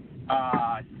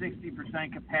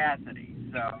 60% capacity.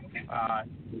 So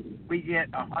we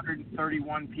get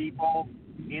 131 people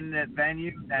in that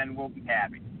venue, then we'll be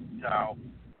happy. So,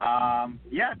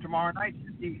 tomorrow night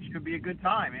should be a good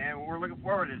time, and we're looking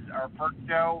forward. It's our first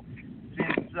show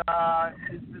since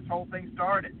this whole thing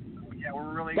started. So, yeah,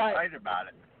 we're really excited about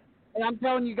it. And I'm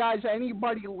telling you guys,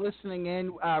 anybody listening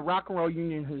in, Rock and Roll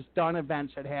Union has done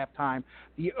events at Halftime.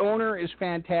 The owner is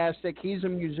fantastic. He's a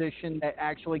musician that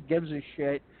actually gives a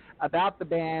shit about the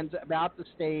bands, about the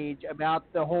stage, about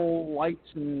the whole lights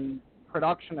and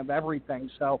production of everything.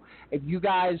 So if you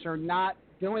guys are not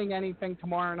doing anything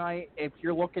tomorrow night, if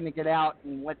you're looking to get out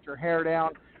and let your hair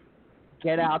down,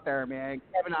 get out there, man.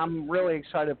 Kevin, I'm really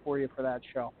excited for you for that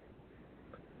show.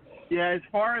 Yeah, as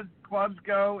far as clubs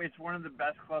go, it's one of the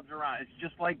best clubs around. It's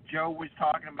just like Joe was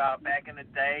talking about back in the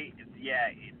day.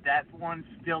 That one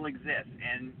still exists.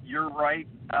 And you're right,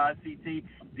 CT.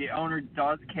 The owner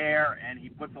does care, and he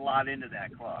puts a lot into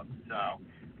that club. So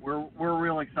we're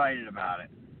real excited about it.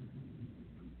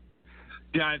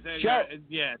 Yeah,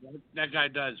 that guy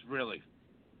does, really.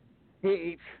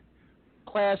 He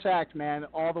class act, man,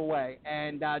 all the way.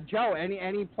 And Joe,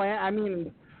 any plan? I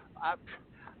mean,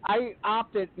 I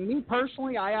opted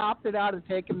out of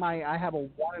taking I have a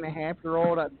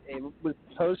 1.5-year-old. It was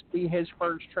supposed to be his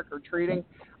first trick-or-treating.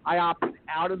 I opted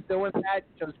out of doing that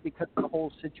just because of the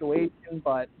whole situation.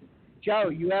 But, Joe,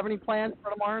 you have any plans for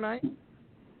tomorrow night?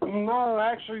 No,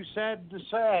 actually, sad to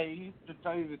say, to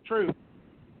tell you the truth,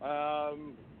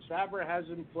 Sabra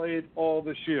hasn't played all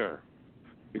this year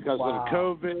because of the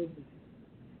COVID,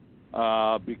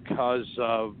 because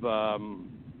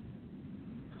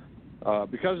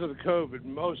of the COVID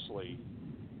mostly,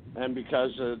 and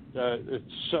because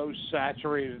it's so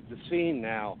saturated the scene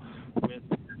now with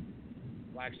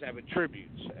Black Sabbath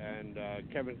tributes, and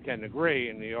Kevin can agree,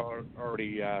 and he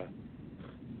already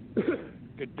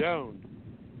condoned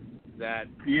that.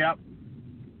 Yep.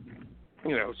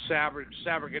 Sabra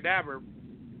Gadabra,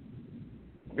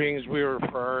 being as we were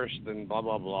first and blah,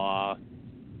 blah, blah,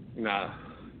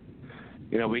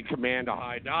 we command a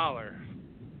high dollar.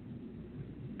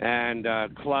 And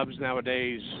clubs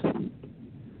nowadays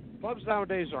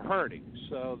are hurting,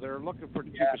 so they're looking for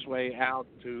the cheapest way out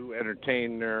to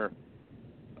entertain their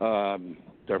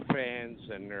fans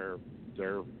and their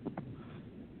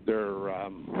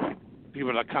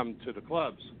people that come to the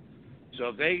clubs. So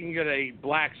if they can get a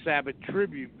Black Sabbath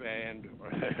tribute band,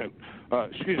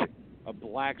 a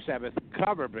Black Sabbath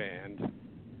cover band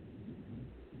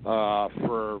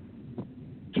for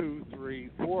 $200,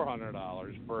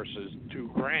 $400 versus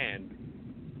 $2,000,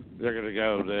 they're going to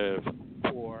go to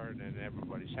porn and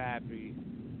everybody's happy,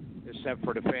 except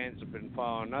for the fans have been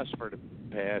following us for the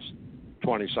past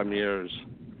 20-some years.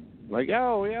 Like,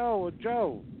 yo,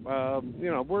 Joe,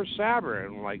 where's Sabra?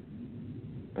 And I'm like,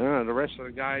 the rest of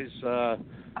the guys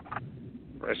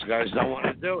don't want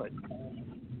to do it.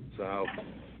 So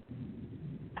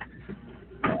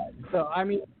I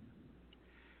mean,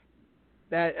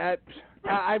 that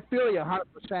I feel you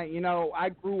 100%. You know, I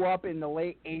grew up in the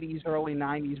late 80s, early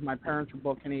 90s. My parents were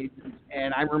booking agents,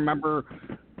 and I remember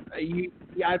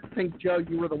I think, Joe,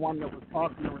 you were the one that was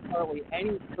talking. There was hardly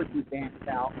any tribute bands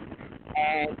out.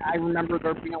 And I remember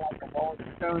there being like a Rolling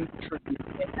Stones tribute.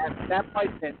 And that might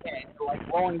have been it, like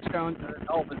Rolling Stones and an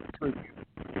Elvis tribute.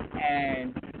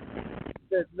 And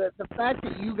the fact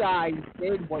that you guys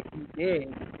did what you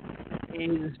did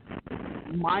is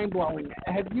mind-blowing.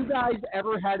 Have you guys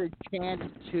ever had a chance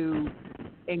to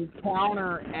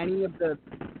encounter any of the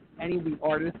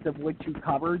artists of which you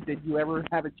covered? Did you ever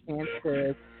have a chance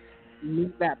to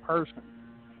meet that person?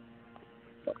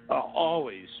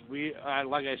 Always. We,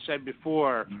 like I said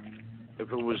before,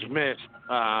 if it was missed,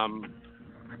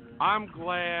 I'm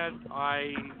glad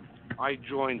I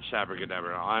joined Sabra.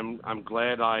 I'm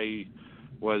glad I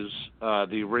was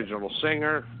the original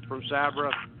singer from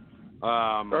Sabra.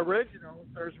 Original.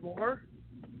 There's more.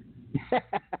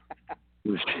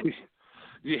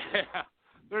 Yeah,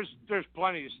 there's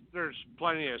plenty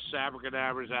of Sabra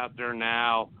out there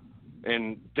now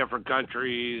in different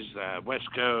countries, West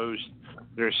Coast.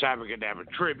 There's Sabra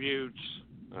tributes,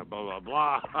 blah blah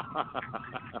blah.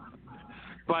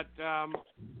 But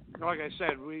like I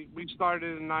said, we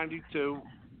started in '92,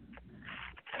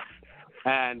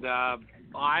 and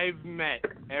I've met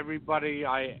everybody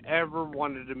I ever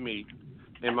wanted to meet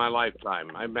in my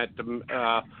lifetime. I met them.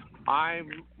 I'm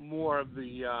more of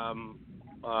the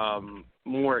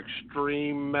more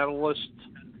extreme metalist.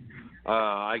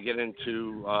 I get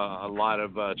into a lot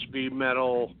of speed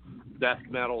metal, death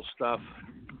metal stuff,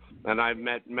 and I've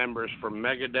met members from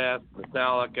Megadeth,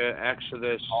 Metallica,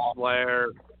 Exodus,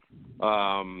 Slayer.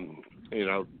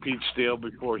 Pete Steele,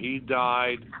 before he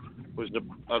died, was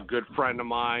a good friend of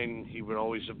mine. He would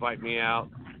always invite me out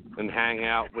and hang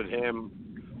out with him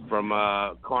from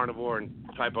Carnivore and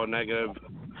Typo Negative,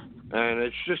 and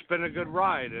it's just been a good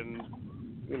ride. And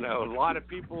a lot of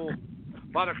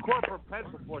corporate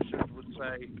pencil pushers would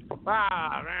say, but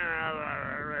I'm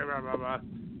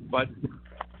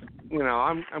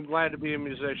glad to be a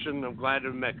musician. I'm glad to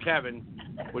have met Kevin,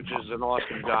 which is an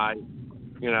awesome guy.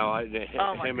 Oh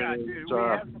my God, dude, we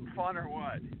have some fun or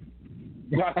what?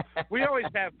 We always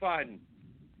have fun.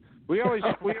 We always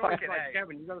like,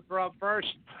 Kevin, you gonna throw up first?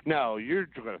 No, you're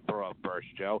gonna throw up first,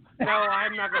 Joe. No,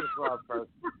 I'm not gonna throw up first.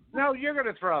 No, you're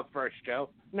gonna throw up first, Joe.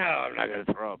 No, I'm not gonna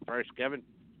throw up first, Kevin.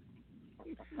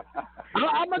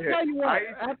 I'm gonna tell you what.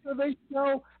 After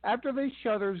this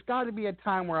show, there's got to be a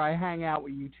time where I hang out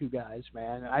with you two guys,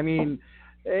 man. I mean,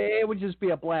 it would just be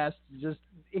a blast to just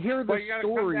hear the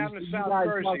stories. Come down to South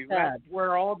Jersey. That's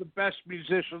where all the best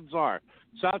musicians are.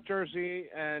 South Jersey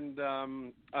and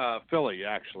Philly,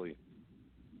 actually.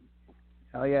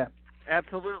 Hell yeah.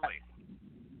 Absolutely.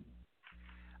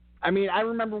 I mean, I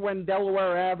remember when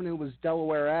Delaware Avenue was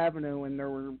Delaware Avenue, and there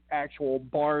were actual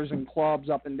bars and clubs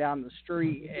up and down the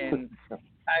street, and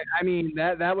I mean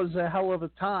that was a hell of a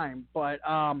time. But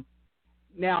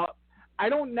now I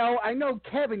don't know. I know,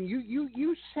 Kevin,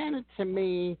 you sent it to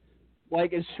me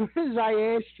like as soon as I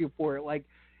asked you for it. Like,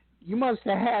 you must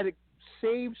have had it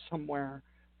saved somewhere.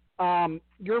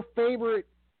 Your favorite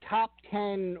top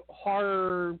 10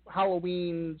 horror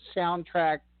Halloween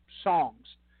soundtrack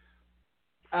songs.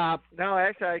 No,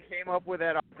 actually, I came up with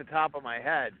that off the top of my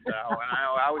head. So, and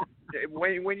I was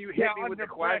when you hit me with the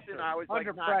question, I was like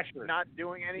not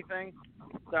doing anything.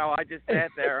 So I just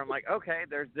sat there. I'm like, okay,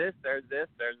 there's this, there's this,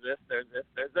 there's this, there's this,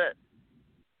 there's this.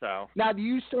 So now, do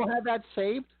you still have that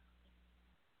saved?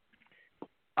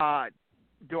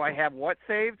 Do I have what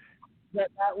saved?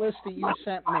 That list that you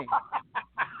sent me.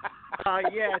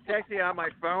 Yeah, it's actually on my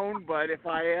phone. But if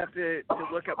I have to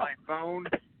look at my phone,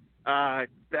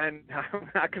 then I'm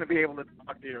not going to be able to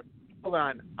talk to you. Hold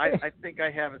on. I think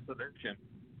I have a solution.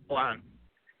 Hold on.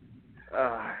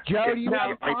 Joe, do you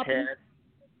have a copy?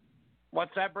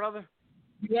 What's that, brother?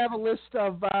 Do you have a list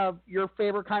of your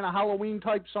favorite kind of Halloween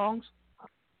type songs?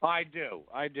 I do.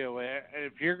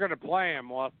 If you're going to play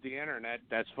them off the internet,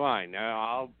 that's fine.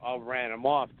 I'll rant them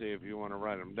off to you if you want to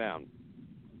write them down.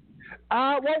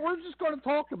 Well, we're just going to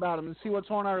talk about them and see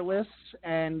what's on our lists,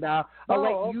 and I'll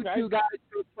let you two guys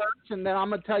do it first, and then I'm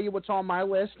going to tell you what's on my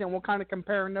list, and we'll kind of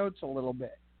compare notes a little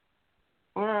bit.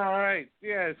 All right.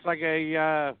 Yeah, it's like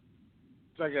a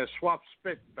swap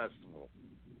spit festival.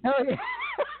 Hell yeah.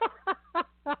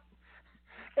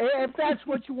 If that's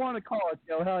what you want to call it,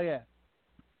 Joe, hell yeah.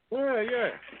 Yeah, yeah.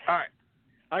 All right.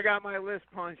 I got my list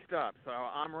punched up, so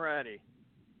I'm ready.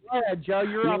 Yeah, Joe,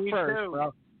 you're up Me first, too.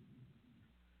 bro.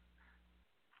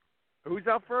 Who's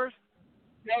up first?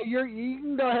 Yeah, you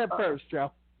can go ahead first,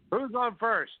 Joe. Who's on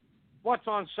first? What's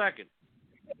on second?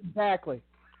 Exactly.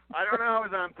 I don't know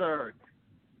who's on third.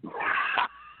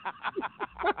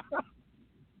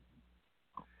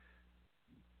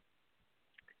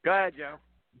 Go ahead, Joe.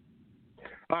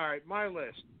 All right, my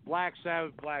list. Black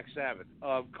Sabbath,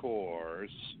 of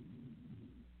course.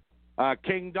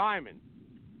 King Diamond,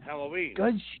 Halloween.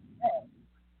 Good shit.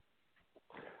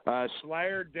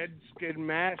 Slayer, Dead Skin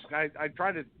Mask. I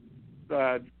try to,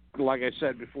 like I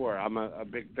said before, I'm a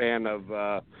big fan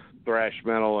of thrash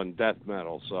metal and death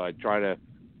metal, so I try to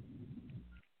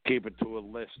keep it to a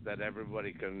list that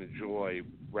everybody can enjoy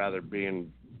rather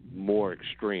being more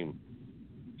extreme.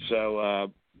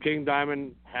 So King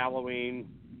Diamond, Halloween,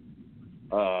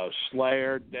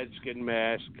 Slayer, Dead Skin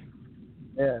Mask,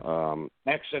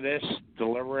 Exodus,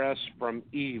 Deliver Us from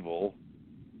Evil,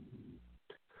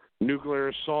 Nuclear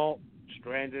Assault,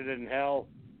 Stranded in Hell,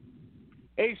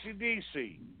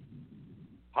 AC/DC,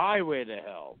 Highway to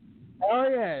Hell. Oh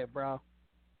yeah, bro.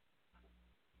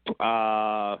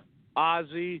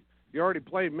 Ozzy, you already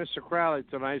played Mr. Crowley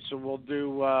tonight, so we'll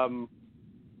do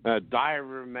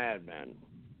Diary of a Madman.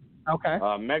 Okay.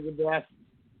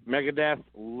 Megadeth,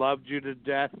 Loved You to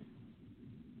Death.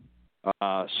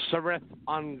 Sarith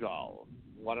Ungol,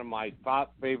 one of my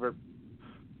top favorite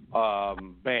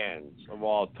bands of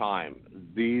all time.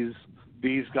 These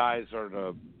guys are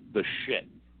the shit,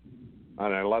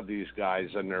 and I love these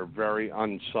guys, and they're very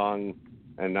unsung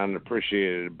and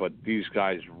unappreciated. But these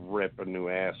guys rip a new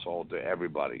asshole to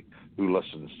everybody who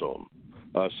listens to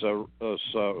them. So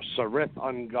Sarith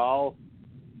Ungol,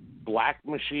 Black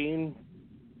Machine,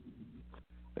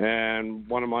 and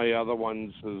one of my other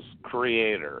ones is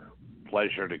Creator,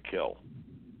 Pleasure to Kill.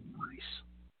 Nice.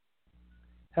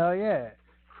 Hell yeah.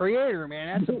 Creator,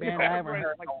 man. That's a band I haven't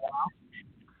heard in a while.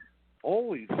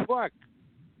 Holy fuck.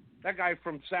 That guy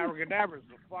from Sargadabra is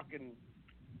a fucking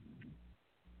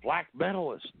black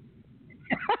metalist.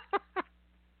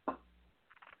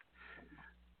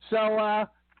 So,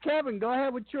 Kevin, go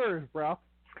ahead with yours, bro.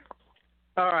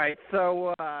 All right,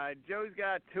 so Joe's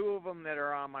got two of them that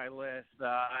are on my list.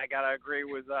 I gotta agree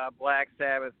with Black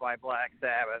Sabbath by Black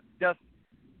Sabbath.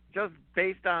 Just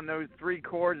based on those three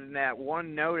chords and that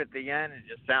one note at the end, it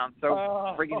just sounds so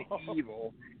friggin'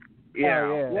 evil.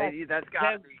 That's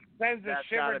gotta be. Sends a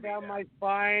shiver down my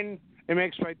spine. It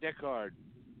makes my dick hard.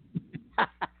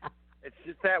 It's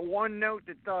just that one note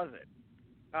that does it.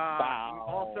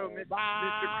 Also,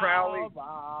 Mr. Crowley.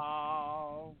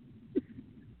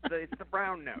 It's the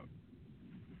brown note.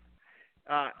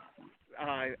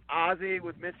 Ozzy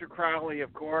with Mr. Crowley,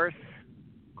 of course.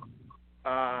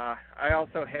 I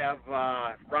also have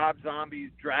Rob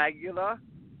Zombie's Dragula.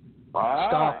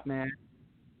 Stop, man.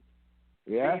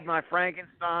 Yeah. Feed My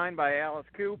Frankenstein by Alice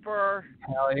Cooper.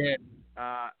 Hell yeah.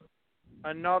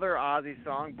 Another Ozzy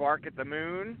song, Bark at the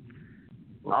Moon.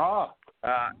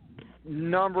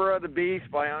 Number of the Beast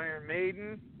by Iron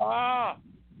Maiden.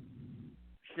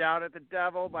 Shout at the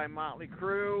Devil by Motley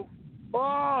Crue.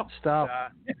 Stop.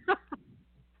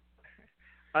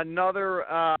 Another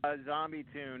zombie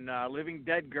tune, Living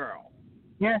Dead Girl.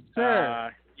 Yes,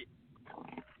 sir.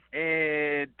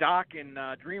 Doc and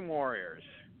Dream Warriors.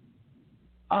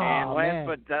 Oh, and last man.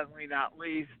 but definitely not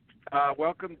least,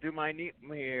 Welcome to My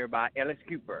Nightmare by Alice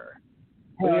Cooper.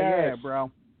 Hell yeah,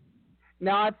 bro.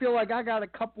 Now, I feel like I got a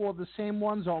couple of the same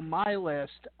ones on my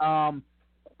list,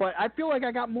 but I feel like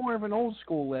I got more of an old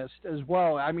school list as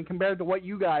well. I mean, compared to what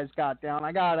you guys got down.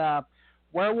 I got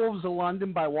Werewolves of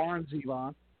London by Warren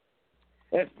Zevon.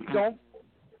 Don't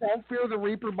Fear the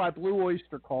Reaper by Blue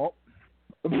Oyster Cult.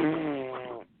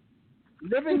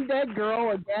 Living Dead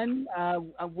Girl, again,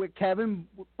 with Kevin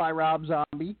by Rob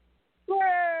Zombie.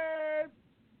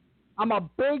 I'm a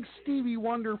big Stevie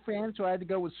Wonder fan, so I had to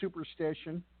go with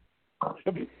Superstition.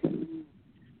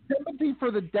 Sympathy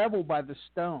for the Devil by the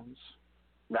Stones.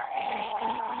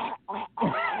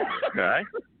 Okay.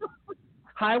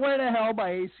 Highway to Hell by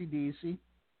AC/DC.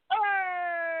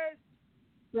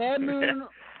 Bad Moon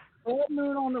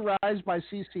on the Rise by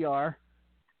CCR.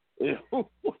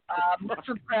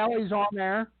 Mr. Crowley's on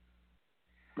there.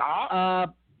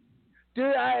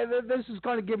 Dude, this is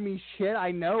going to give me shit,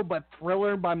 I know, but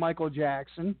Thriller by Michael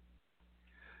Jackson.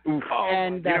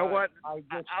 And you know what? I'll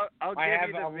I give have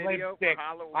you the a video limp for dick.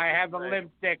 Halloween. I have a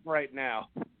limp dick right now.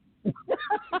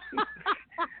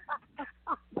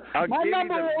 I'll My give you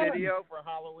number the one. video for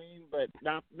Halloween, but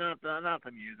not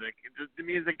the music. The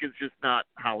music is just not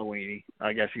Halloweeny,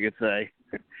 I guess you could say.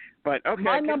 But okay,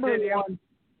 My continue.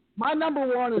 number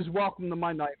one is "Welcome to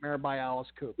My Nightmare" by Alice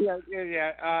Cooper.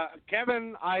 Yeah.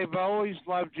 Kevin, I've always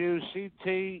loved you.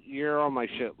 CT, you're on my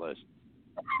shit list.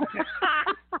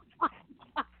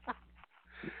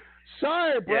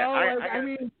 Sorry, bro.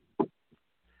 Yeah,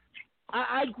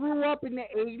 I grew up in the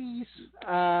 80s.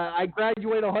 I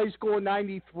graduated high school in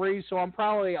 93, so I'm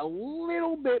probably a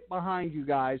little bit behind you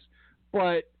guys.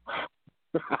 But,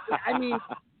 I mean,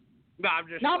 no, I'm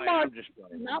just not playing. much. I'm just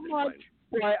playing. Not much.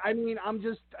 But, I mean, I'm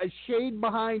just a shade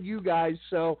behind you guys.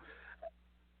 So,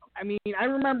 I mean, I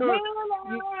remember. Well,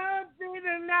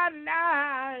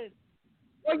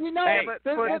 you know, hey, but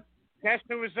guess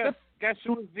who was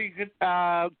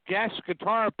the guest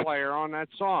guitar player on that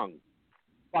song?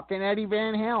 Fucking Eddie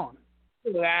Van Halen.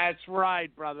 That's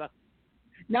right, brother.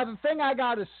 Now, the thing I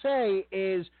got to say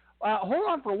is, hold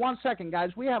on for 1 second,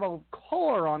 guys. We have a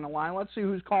caller on the line. Let's see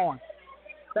who's calling.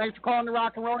 Thanks for calling the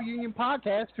Rock and Roll Union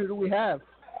Podcast. Who do we have?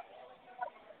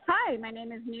 Hi, my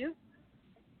name is Newt.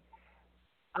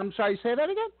 I'm sorry, say that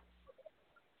again?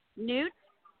 Newt.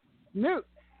 Newt.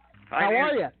 How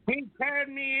are you? He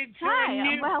turned me into Hi, a I'm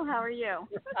Newt. well. How are you?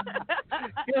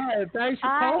 Good. Thanks for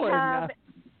calling.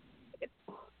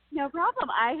 No problem.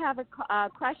 I have a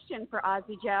question for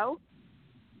Ozzy Joe.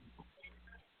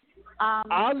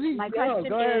 Ozzy my Joe, question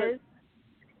go ahead.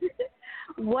 is,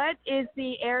 what is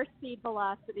the airspeed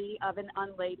velocity of an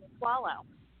unladen swallow?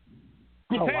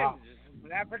 Depends. Oh, wow. Is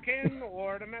it African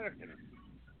or an American?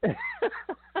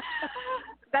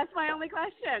 That's my only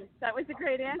question. That was a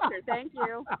great answer. Thank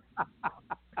you.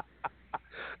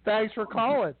 Thanks for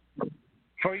calling.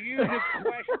 For you to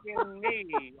question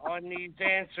me on these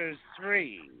answers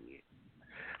 3.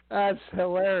 That's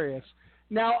hilarious.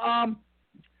 Now,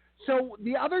 so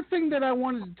the other thing that I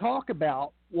wanted to talk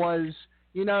about was,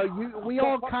 you know, we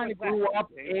all kind of grew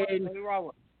up in.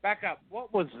 Back up.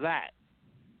 What was that?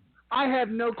 I have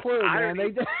no clue, man.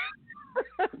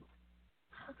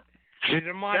 She's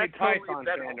a Monty Python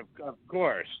fan, of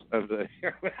course.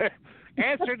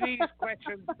 Answer these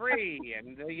questions 3,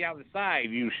 and the other side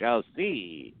you shall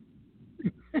see.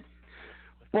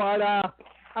 But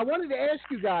I wanted to ask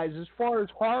you guys, as far as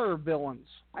horror villains,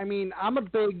 I mean, I'm a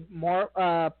big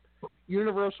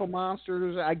Universal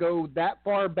Monsters. I go that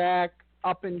far back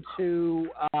up into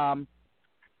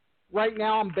right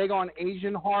now I'm big on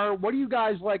Asian horror. What do you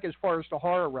guys like as far as the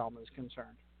horror realm is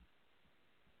concerned?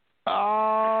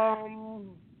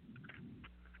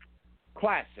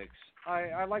 Classics.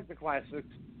 I like the classics.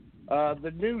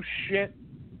 The new shit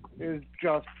is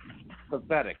just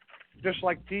pathetic. Just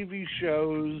like TV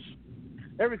shows,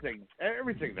 everything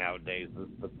nowadays is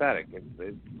pathetic.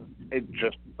 It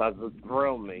just doesn't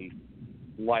thrill me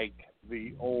like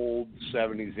the old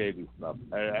 70s, 80s stuff.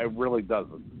 It really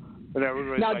doesn't. And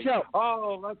everybody's now, like, Joe,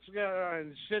 oh, let's get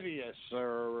Insidious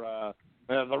or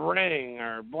The Ring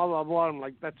or blah, blah, blah. I'm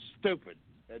like, that's stupid.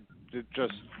 It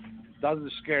just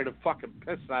doesn't scare the fucking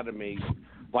piss out of me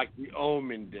like The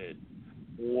Omen did.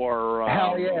 Or,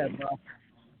 hell yeah, bro.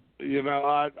 You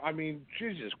know, I mean,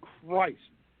 Jesus Christ.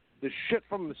 The shit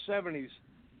from the 70s,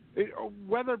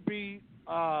 whether it be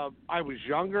I was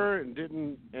younger and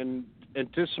didn't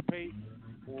anticipate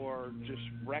or just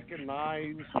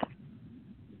recognize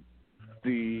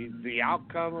the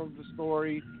outcome of the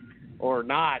story or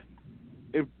not,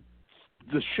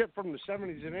 the shit from the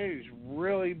 70s and 80s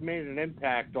really made an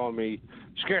impact on me,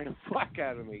 scared the fuck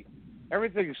out of me.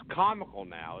 Everything's comical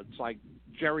now. It's like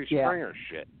Jerry Springer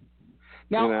shit.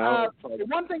 Now, you know,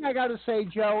 one thing I got to say,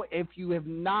 Joe, if you have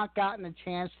not gotten a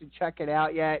chance to check it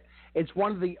out yet, it's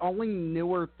one of the only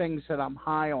newer things that I'm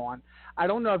high on. I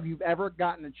don't know if you've ever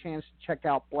gotten a chance to check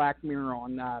out Black Mirror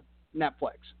on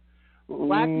Netflix.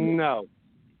 No.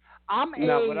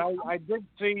 But I did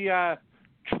see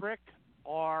Trick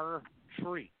or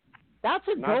Treat. That's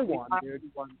a good one, dude.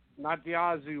 Not the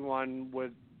Aussie one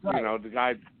with, right, you know, the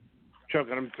guy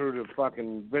choking him through the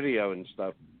fucking video and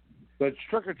stuff. But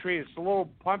Trick or Treat, it's the little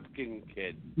pumpkin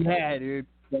kid. Yeah, dude.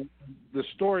 The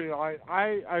story,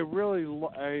 I really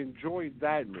I enjoyed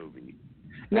that movie.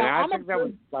 Now, and I think that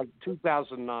was like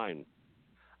 2009.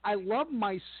 I love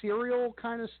my serial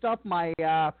kind of stuff, my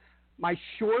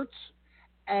shorts,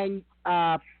 and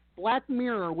Black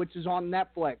Mirror, which is on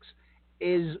Netflix,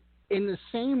 is in the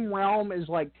same realm as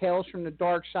like Tales from the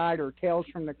Dark Side or Tales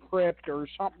from the Crypt or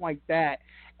something like that.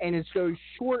 And it's those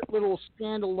short little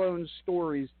standalone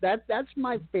stories. That's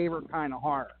my favorite kind of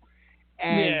horror.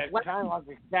 And yeah, kind of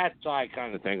like a Cat's Eye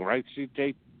kind of thing, right,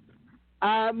 CT?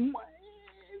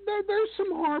 There's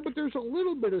some horror, but there's a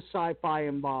little bit of sci-fi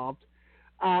involved.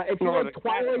 If you like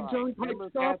Twilight Zone type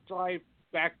stuff. Cat's Eye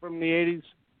back from the 80s?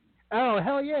 Oh,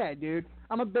 hell yeah, dude.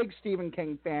 I'm a big Stephen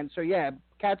King fan, so yeah,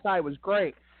 Cat's Eye was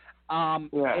great.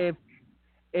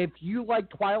 If you like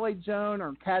Twilight Zone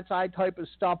or Cat's Eye type of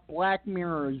stuff, Black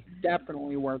Mirror is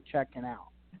definitely worth checking out.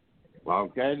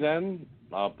 Okay, then.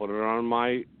 I'll put it on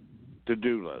my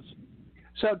to-do list.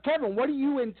 So, Kevin, what are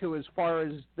you into as far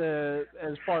as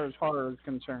horror is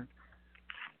concerned?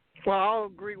 Well, I'll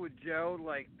agree with Joe.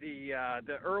 Like the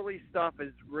early stuff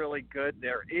is really good.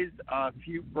 There is a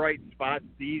few bright spots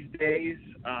these days,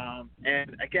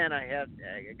 and again, I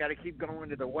got to keep going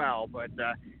to the well. But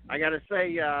I got to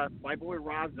say, my boy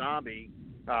Rob Zombie,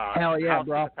 hell yeah, House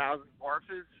bro, of 1,000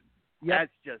 Corpses. Yep.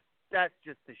 That's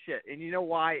just the shit. And you know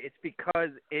why? It's because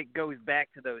it goes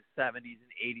back to those 70s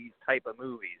and 80s type of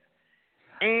movies.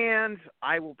 And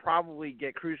I will probably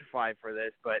get crucified for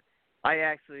this, but I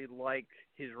actually liked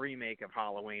his remake of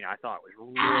Halloween. I thought it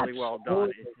was really well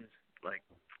done. It's just like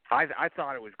I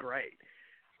thought it was great.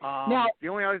 Now, the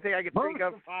only other thing I could think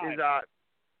of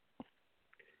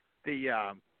is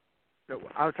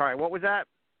I'm sorry, what was that?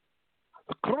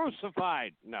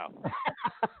 Crucified. No.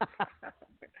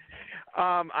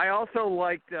 I also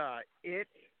liked It.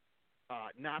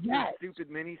 Not the stupid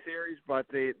miniseries, but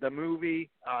the movie.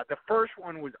 The first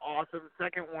one was awesome.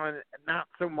 Second one, not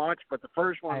so much, but the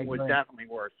first one was definitely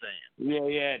worth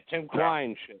seeing. Yeah, Tim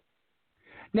Klein shit.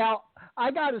 Now,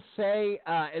 I got to say,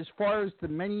 as far as the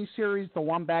miniseries, the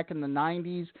one back in the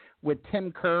 90s with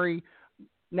Tim Curry,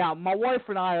 now, my wife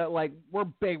and I, we're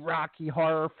big Rocky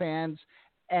Horror fans,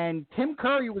 and Tim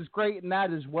Curry was great in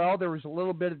that as well. There was a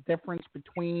little bit of difference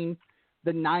between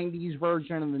the 90s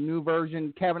version and the new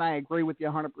version. Kevin, I agree with you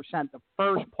 100%. The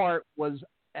first part was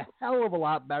a hell of a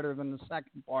lot better than the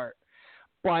second part.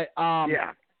 But,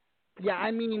 yeah, I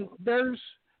mean, there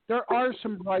are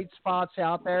some bright spots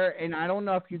out there, and I don't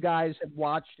know if you guys have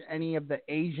watched any of the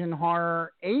Asian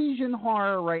horror. Asian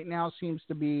horror right now seems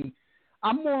to be,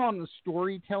 I'm more on the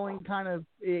storytelling kind of,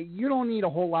 you don't need a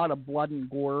whole lot of blood and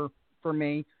gore for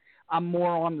me. I'm more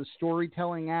on the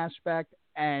storytelling aspect,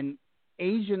 and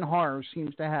Asian horror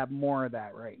seems to have more of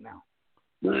that right now.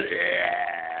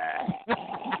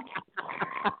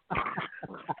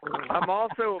 I'm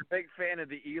also a big fan of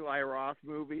the Eli Roth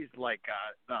movies, like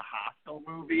the Hostel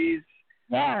movies.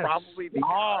 Yes. Probably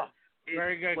because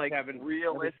very good, it's Kevin.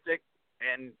 Realistic,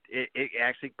 and it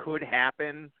actually could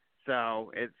happen.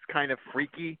 So it's kind of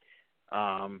freaky.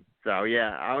 So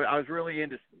yeah, I was really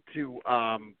into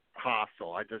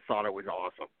Hostel. I just thought it was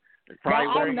awesome. It's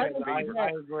probably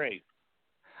I agree.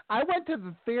 I went to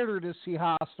the theater to see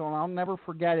Hostel, and I'll never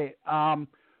forget it.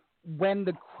 When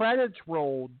the credits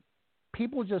rolled,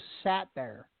 people just sat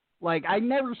there. Like, I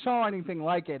never saw anything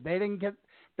like it. They didn't get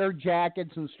their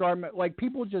jackets and start. Like,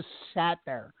 people just sat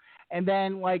there. And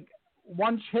then,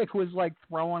 one chick was,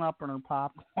 throwing up in her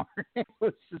popcorn. It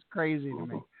was just crazy to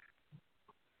me.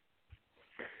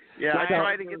 Yeah, I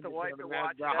tried to get the wife to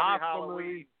watch the every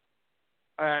Halloween.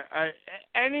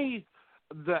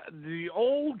 The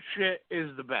old shit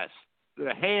is the best,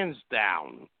 hands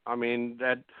down. I mean,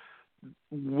 that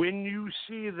when you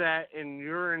see that and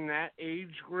you're in that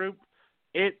age group,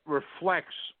 it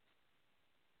reflects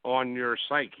on your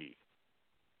psyche.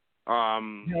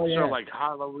 So like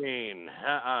Halloween,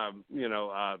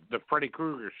 the Freddy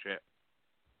Krueger shit,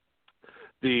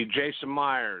 the Jason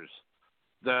Myers,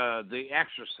 the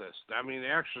Exorcist. I mean, the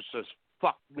Exorcist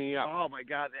fucked me up. Oh my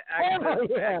God, the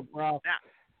Exorcist! Yeah, bro.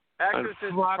 Exorcist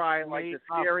is probably the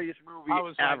scariest movie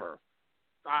ever.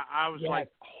 I was like,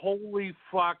 holy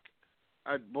fuck,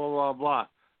 blah, blah, blah.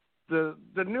 The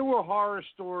newer horror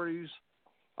stories,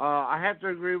 I have to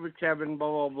agree with Kevin,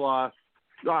 blah, blah,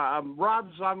 blah. Rob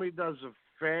Zombie does a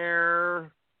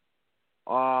fair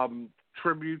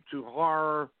tribute to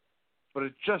horror, but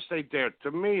it just ain't there.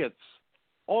 To me, it's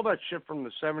all that shit from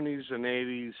the 70s and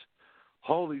 80s.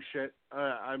 Holy shit.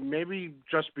 Maybe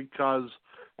just because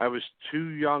I was too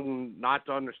young not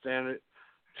to understand it,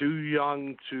 too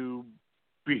young to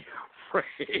be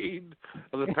afraid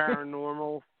of the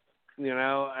paranormal,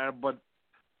 but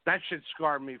that shit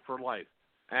scarred me for life.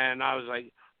 And I was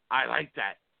like, I like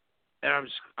that. And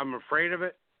I'm afraid of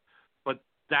it, but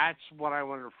that's what I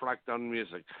want to reflect on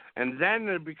music. And then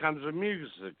it becomes a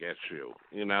music issue,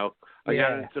 I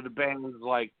got into the bands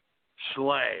like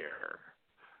Slayer,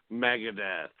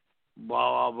 Megadeth,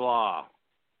 blah, blah, blah.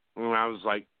 And I was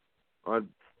like,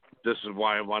 this is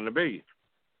why I want to be.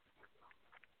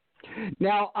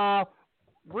 Now,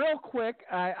 real quick,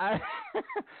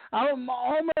 I'm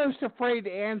almost afraid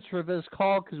to answer this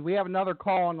call because we have another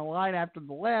call on the line after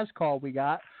the last call we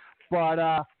got.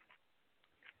 But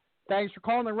thanks for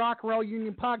calling the Rock and Roll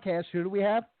Union Podcast. Who do we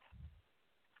have?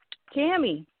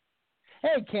 Tammy.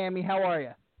 Hey, Cammy, how are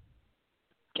you?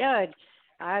 Good.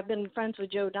 I've been friends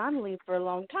with Joe Donnelly for a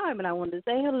long time, and I wanted to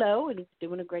say hello, and he's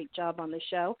doing a great job on the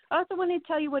show. I also wanted to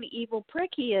tell you what an evil prick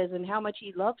he is and how much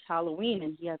he loves Halloween,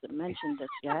 and he hasn't mentioned this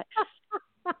yet.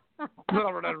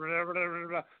 That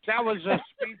was a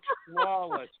speech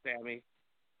flawless, Tammy.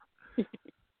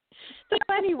 So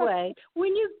anyway,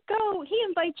 when you go, he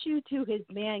invites you to his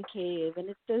man cave,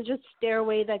 and there's a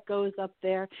stairway that goes up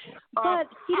there. But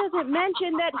he doesn't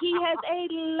mention that he has a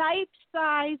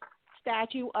life-size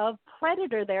statue of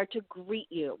Predator there to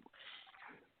greet you.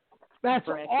 That's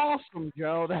awesome,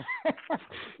 Joe.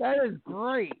 That is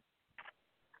great.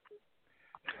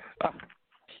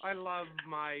 I love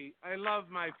my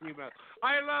female.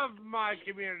 I love my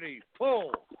community.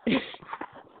 Full.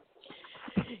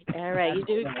 All right,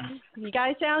 you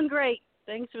guys sound great.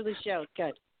 Thanks for the show.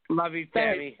 Good. Love you,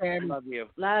 Tammy. Thanks, Love you.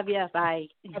 Love you. Bye.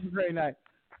 Have a great night.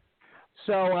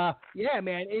 So, yeah,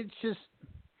 man, it's just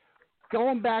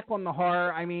going back on the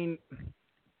horror. I mean,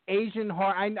 Asian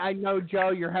horror. I know,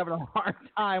 Joe, you're having a hard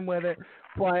time with it,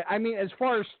 but I mean, as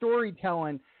far as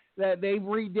storytelling, that they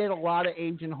redid a lot of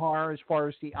Asian horror as far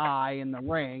as the Eye and the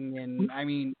Ring, and I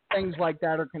mean, things like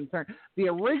that are concerned. The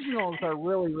originals are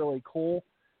really, really cool.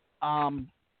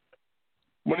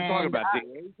 What are you talking about? The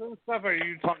Asian stuff, or are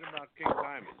you talking about King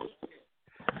Diamond?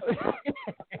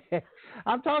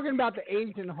 I'm talking about the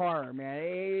Asian horror, man.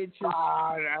 It's just...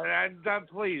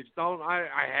 please don't. I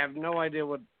have no idea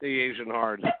what the Asian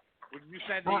horror is. When you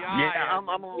said the Eye, yeah, I'm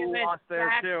a little lost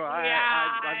there too.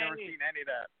 I've never seen any of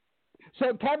that.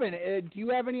 So, Kevin, do you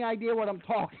have any idea what I'm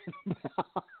talking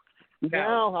about?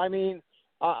 No, I mean,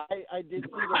 I did see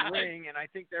the Ring, and I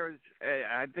think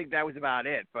that was about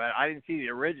it. But I didn't see the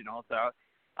original, so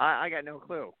I got no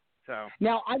clue. So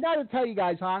now I got to tell you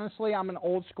guys honestly, I'm an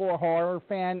old school horror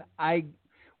fan.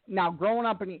 Now growing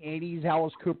up in the '80s,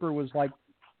 Alice Cooper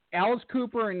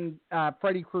and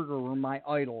Freddy Krueger were my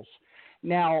idols.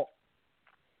 Now,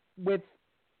 with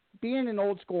being an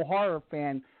old school horror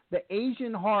fan, the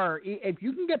Asian horror, if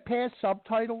you can get past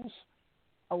subtitles,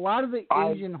 a lot of the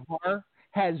Asian horror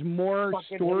has more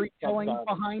storytelling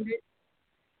behind it.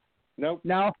 Nope.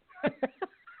 No.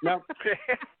 Nope.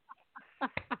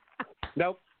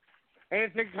 Nope.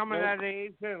 Anything coming out of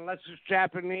Asia, unless it's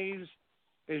Japanese,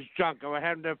 is junk. Go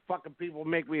ahead and the fucking people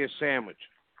make me a sandwich.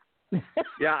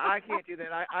 Yeah, I can't do that.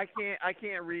 I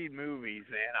can't read movies,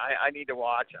 man. I need to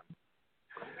watch them.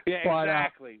 Yeah,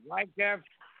 exactly. Right, Kev?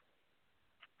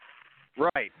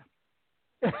 Right.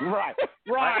 Right.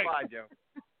 Bye, Joe.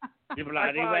 You're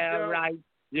bloody well right.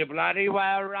 You're bloody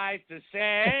well right to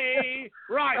say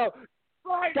right. Oh,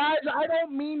 right. Guys, I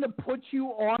don't mean to put you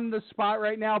on the spot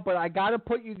right now, but I got to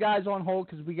put you guys on hold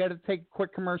because we got to take a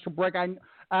quick commercial break.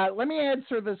 Let me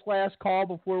answer this last call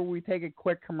before we take a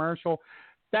quick commercial.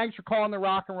 Thanks for calling the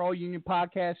Rock and Roll Union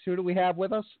Podcast. Who do we have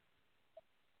with us?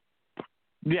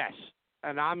 Yes,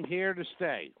 and I'm here to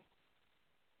stay.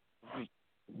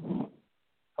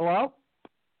 Hello?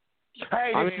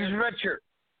 Hey, this is Richard.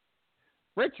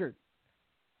 Richard.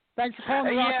 Thanks for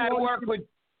calling the Rock and Roll Union.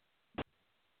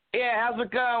 Yeah, how's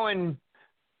it going?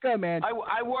 Good, man.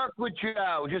 I work with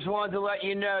Joe. Just wanted to let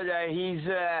you know that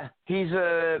he's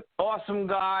a awesome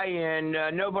guy, and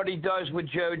nobody does what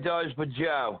Joe does but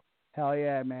Joe. Hell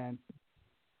yeah, man.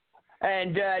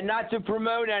 And not to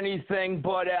promote anything,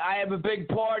 but I have a big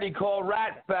party called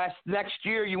Rat Fest next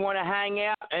year. You want to hang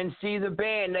out and see the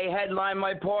band? They headline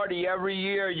my party every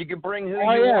year. You can bring who you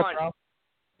want. Bro.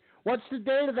 What's the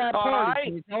date of that party? Right.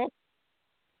 Can you tell us?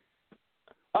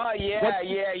 Oh yeah.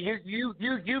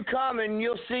 You come and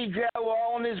you'll see Joe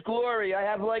all in his glory. I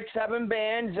have like 7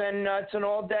 bands, and it's an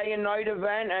all day and night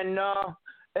event, and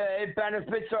it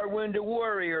benefits our wounded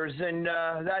warriors, and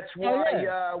that's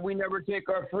why we never take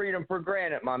our freedom for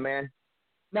granted, my man.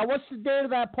 Now, what's the date of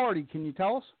that party? Can you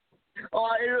tell us?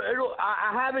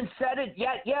 I haven't said it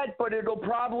yet, but it'll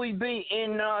probably be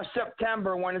in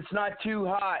September when it's not too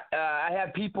hot. I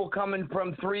have people coming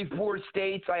from 3-4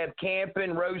 states. I have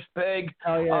camping, roast pig.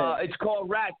 Oh yeah. It's called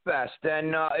Rat Fest,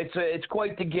 and it's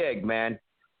quite the gig, man.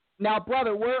 Now,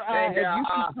 brother,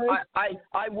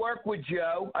 I work with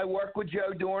Joe. I work with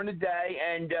Joe during the day,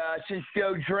 and since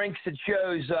Joe drinks at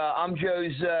shows, I'm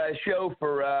Joe's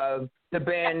chauffeur. The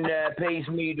band pays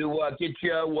me to get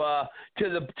Joe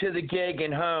to the gig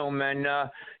and home, and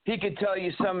he could tell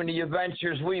you some of the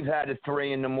adventures we've had at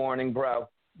 3 a.m, bro.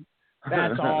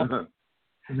 That's awesome.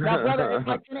 Now, brother, if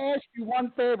I can ask you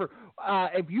one favor,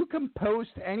 if you can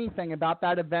post anything about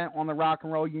that event on the Rock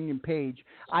and Roll Union page,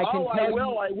 I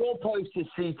will post it,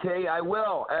 CT. I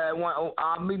will.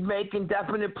 I'll be making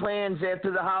definite plans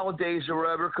after the holidays are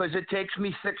over because it takes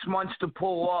me 6 months to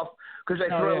pull off because I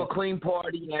throw a clean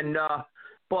party and.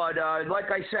 But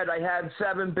like I said, I have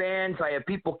 7 bands. I have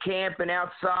people camping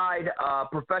outside,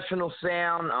 professional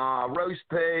sound, roast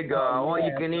pig, all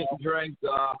you can eat and drink,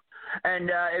 and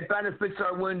it benefits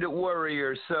our wounded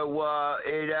warriors. So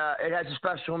it has a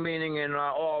special meaning in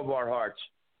all of our hearts.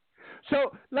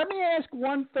 So let me ask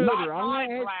one favor.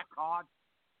 I'm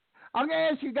going to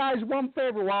ask you guys one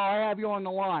favor while I have you on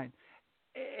the line.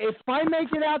 If I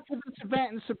make it out to this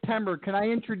event in September, can I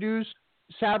introduce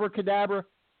Sabra Cadabra?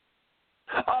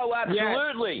 Oh,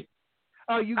 absolutely. Yes.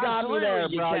 Oh, you got me there,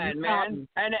 bro. You can, man.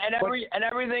 And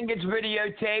everything gets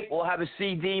videotaped. We'll have a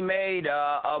CD made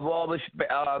of all the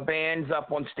bands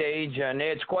up on stage, and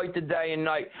it's quite the day and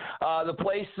night. The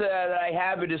place that I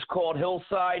have it is called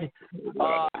Hillside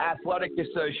Athletic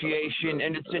Association,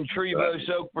 and it's in Trevose,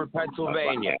 Oakford,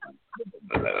 Pennsylvania.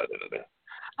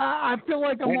 I feel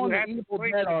like I'm on the Evil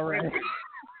Dead already.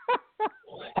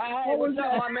 Hey, what's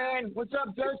up, my man? What's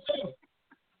up, Joseph?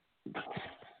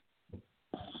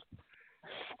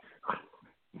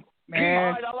 Man.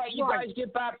 All right, I'll let you guys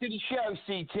get back to the show,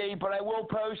 CT, but I will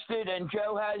post it, and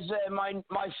Joe has my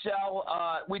cell.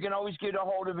 We can always get a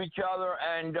hold of each other,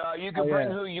 and you can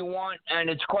bring who you want, and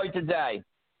it's quite the day.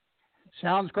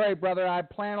 Sounds great, brother. I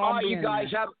plan on being you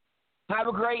guys there. have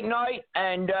a great night,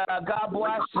 and God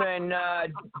bless, and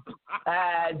I'll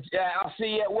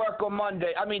see you at work on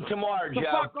Monday. I mean, tomorrow, Joe.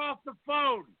 Fuck off the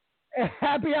phone.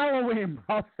 Happy Halloween,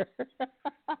 brother.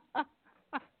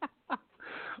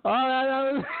 All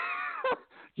right,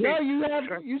 Joe,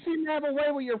 you seem to have a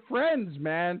way with your friends,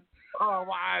 man. Oh,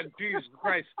 wow, Jesus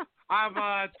Christ! I'm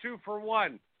 2 for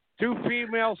 1. 2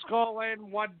 female skull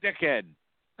and 1 dickhead.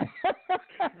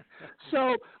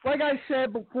 So, like I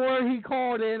said before he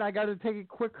called in, I got to take a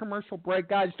quick commercial break,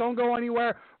 guys. Don't go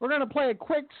anywhere. We're gonna play a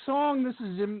quick song. This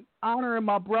is in honor of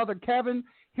my brother Kevin.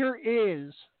 Here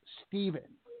is Steven.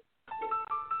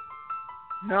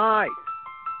 Nice.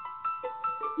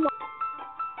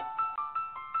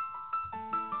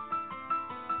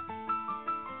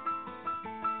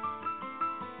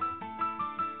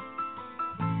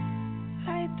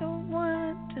 I don't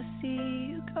want to see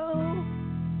you go.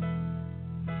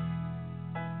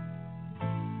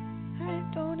 I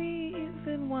don't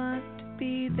even want to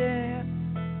be there.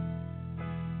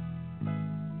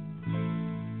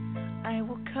 I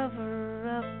will cover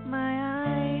up my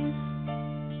eyes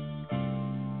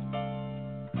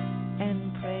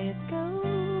and pray it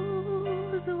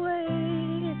goes away.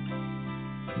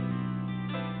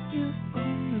 You've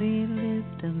only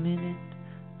lived a minute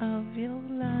of your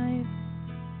life.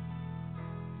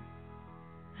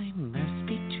 I must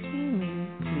be dreaming.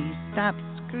 Please stop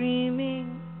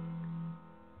screaming.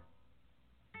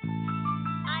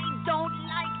 I don't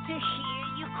like to hear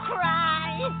you cry.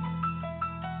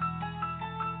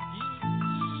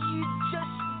 You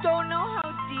just don't know how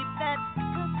deep that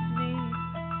cuts me.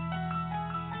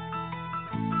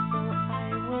 So I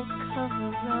will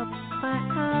cover up my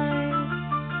eyes,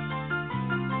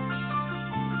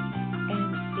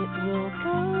 and it will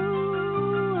go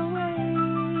away.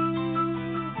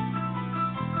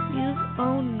 You've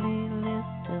only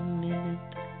lived a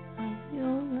minute of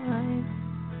your life.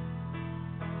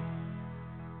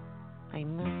 I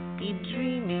must be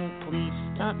dreaming. Please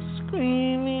stop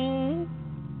screaming.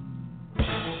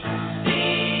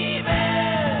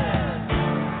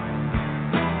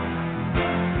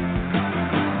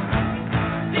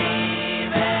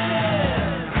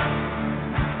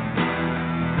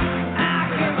 I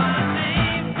hear my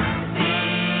name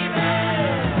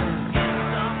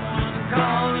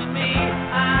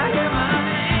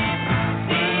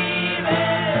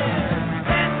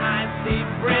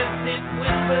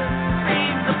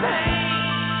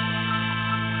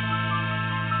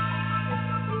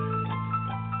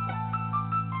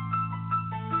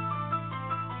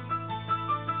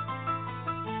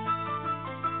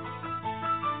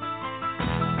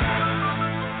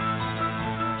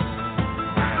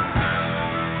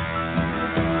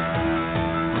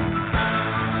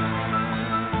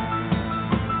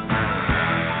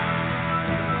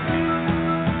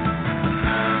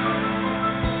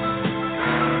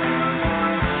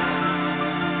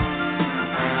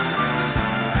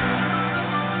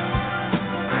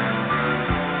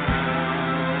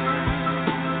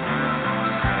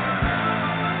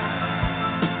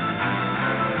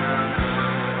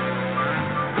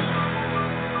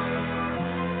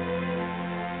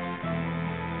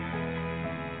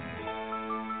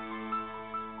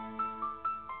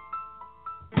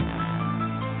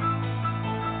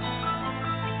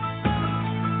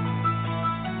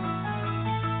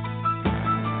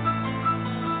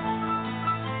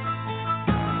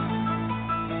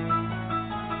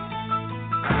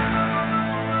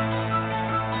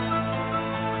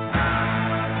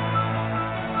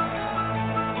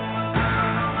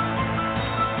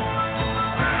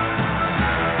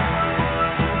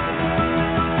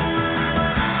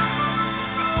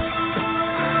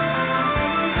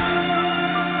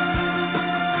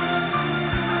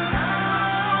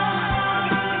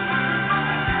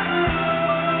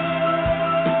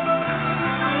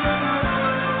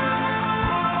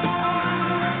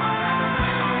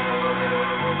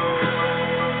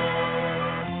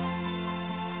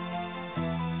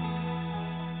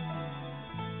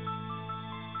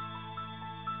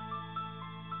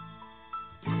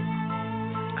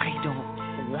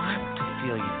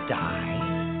till you die.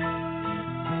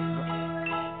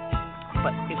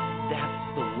 But if that's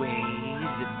the way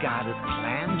that God has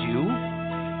planned you,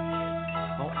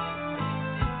 well,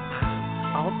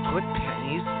 I'll put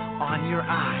pennies on your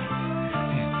eyes.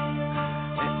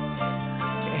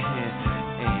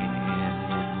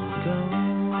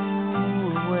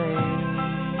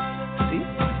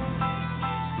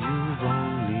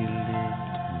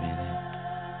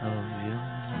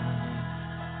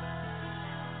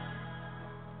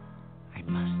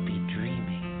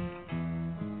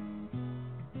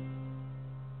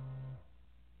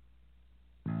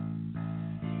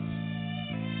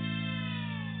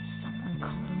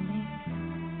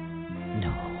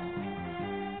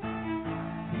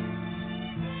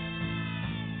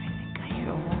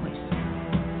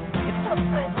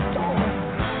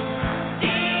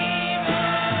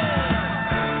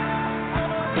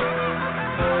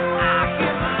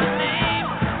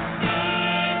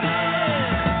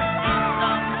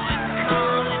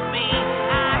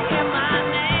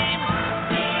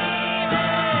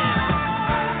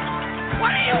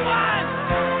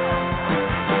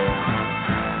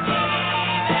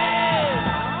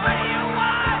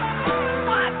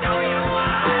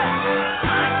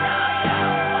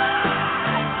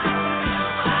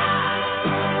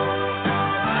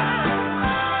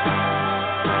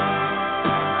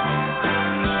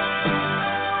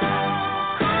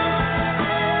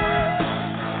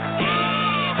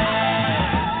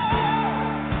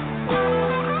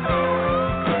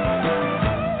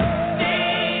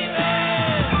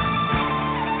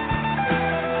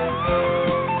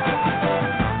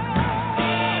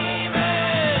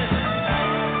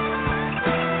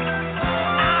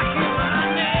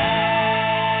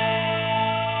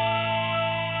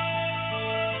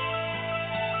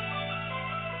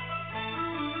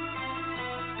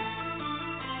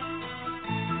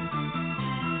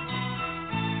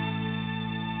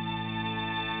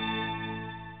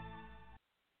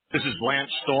 This is Lance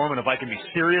Storm, and if I can be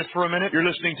serious for a minute, you're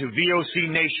listening to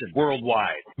VOC Nation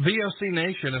Worldwide. VOC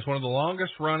Nation is one of the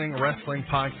longest-running wrestling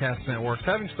podcast networks,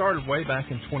 having started way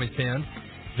back in 2010.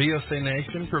 VOC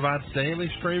Nation provides daily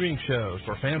streaming shows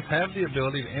where fans have the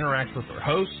ability to interact with their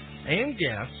hosts and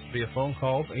guests via phone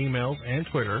calls, emails, and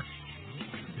Twitter.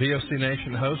 VOC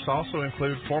Nation hosts also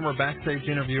include former backstage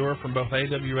interviewer from both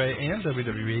AWA and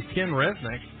WWE, Ken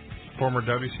Resnick, former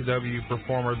WCW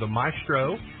performer The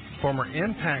Maestro, former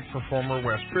Impact performer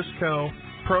Wes Briscoe,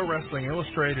 Pro Wrestling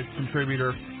Illustrated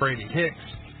contributor Brady Hicks,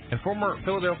 and former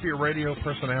Philadelphia radio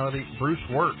personality Bruce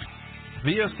Wirt.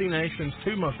 VOC Nation's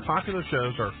two most popular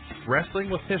shows are Wrestling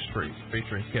with History,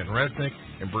 featuring Ken Resnick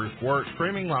and Bruce Wirt,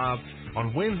 streaming live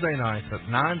on Wednesday nights at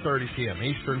 9:30 p.m.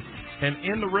 Eastern, and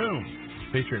In the Room,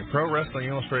 featuring Pro Wrestling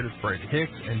Illustrated's Brady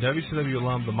Hicks and WCW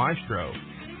alum The Maestro.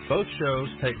 Both shows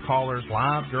take callers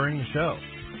live during the show,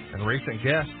 and recent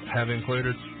guests have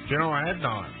included General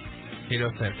Adnan, Tito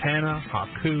Santana,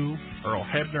 Haku, Earl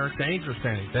Hebner, Dangerous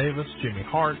Danny Davis, Jimmy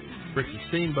Hart, Ricky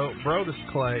Steamboat, Brodus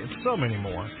Clay, and so many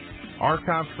more.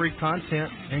 Archive-free content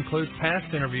includes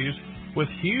past interviews with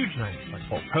huge names like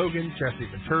Hulk Hogan, Jesse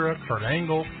Ventura, Kurt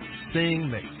Angle, Sting,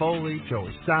 Mick Foley,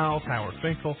 Joey Styles, Howard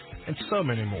Finkel, and so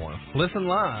many more. Listen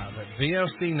live at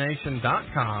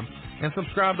VOCNation.com and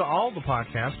subscribe to all the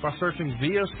podcasts by searching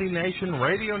VOC Nation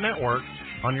Radio Network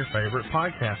on your favorite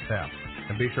podcast app.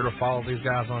 And be sure to follow these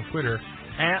guys on Twitter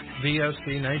at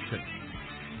VOC Nation.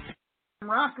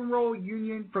 Rock and Roll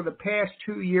Union for the past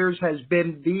 2 years has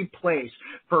been the place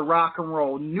for rock and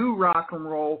roll, new rock and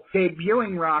roll,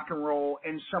 debuting rock and roll,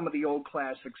 and some of the old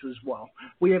classics as well.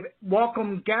 We have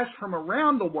welcomed guests from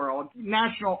around the world,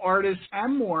 national artists,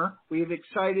 and more. We have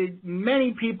excited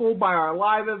many people by our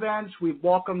live events. We've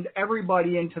welcomed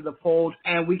everybody into the fold,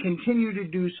 and we continue to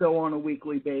do so on a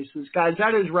weekly basis. Guys,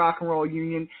 that is Rock and Roll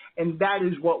Union, and that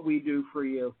is what we do for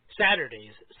you.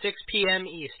 Saturdays, 6 p.m.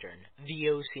 Eastern,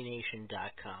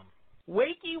 VOCNation.com.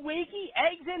 Wakey, wakey,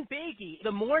 eggs and bakey.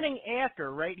 The morning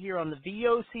after, right here on the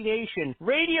VOC Nation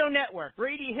Radio Network.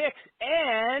 Brady Hicks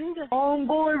and...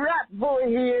 Homeboy Rap Boy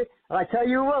here. I tell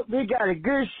you what, we got a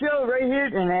good show right here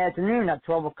in the afternoon at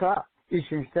 12 o'clock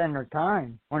Eastern Standard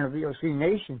Time on the VOC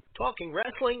Nation. Talking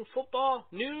wrestling, football,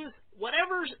 news,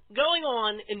 whatever's going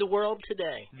on in the world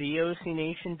today.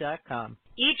 VOCNation.com.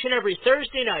 Each and every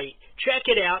Thursday night, check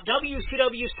it out.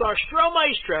 WCW star Stro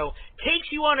Maestro takes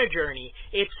you on a journey.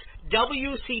 It's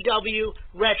WCW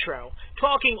Retro.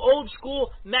 Talking old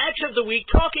school match of the week,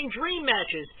 talking dream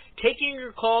matches, taking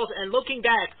your calls and looking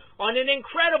back on an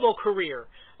incredible career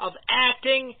of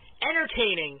acting,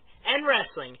 entertaining, and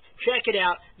wrestling. Check it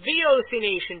out.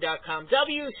 VOCNation.com.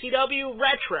 WCW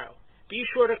Retro. Be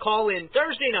sure to call in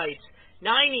Thursday nights,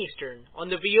 9 Eastern on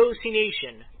the VOC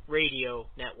Nation Radio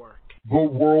Network. The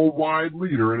worldwide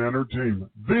leader in entertainment.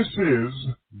 This is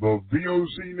the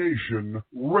VOC Nation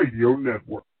Radio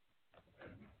Network.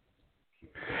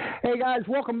 Hey guys,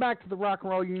 welcome back to the Rock and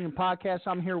Roll Union Podcast.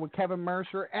 I'm here with Kevin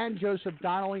Mercer and Joseph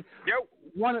Donnelly.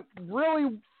 Want to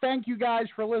really thank you guys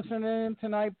for listening in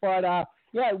tonight, but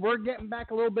yeah, we're getting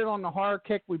back a little bit on the horror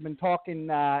kick. We've been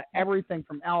talking everything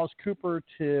from Alice Cooper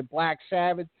to Black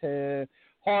Sabbath to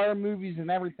horror movies and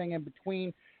everything in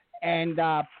between. And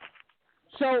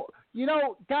so, you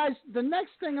know, guys, the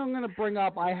next thing I'm going to bring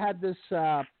up, I had this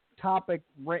topic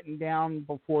written down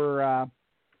before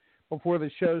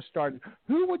the show started.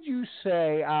 Who would you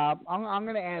say, I'm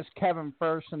going to ask Kevin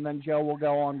first, and then Joe will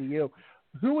go on to you.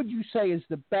 Who would you say is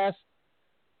the best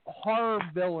horror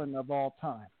villain of all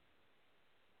time?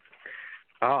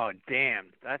 Oh, damn.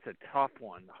 That's a tough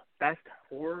one. Best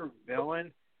horror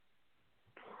villain?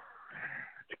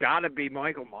 It's got to be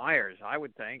Michael Myers, I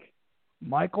would think.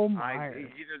 Michael Myers.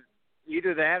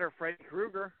 Either that or Freddy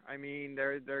Krueger. I mean,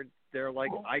 they're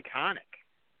like iconic.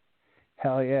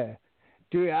 Hell yeah.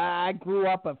 Dude, I grew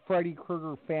up a Freddy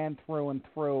Krueger fan through and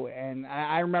through, and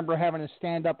I remember having a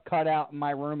stand-up cutout in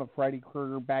my room of Freddy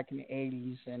Krueger back in the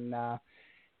 80s, and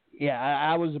yeah,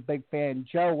 I was a big fan.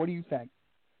 Joe, what do you think?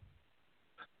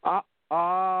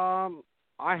 I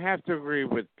have to agree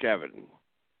with Kevin.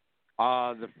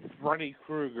 The Freddy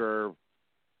Krueger.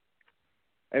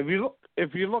 If you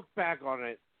look back on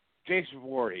it, Jason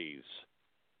Voorhees,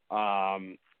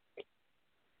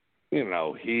 you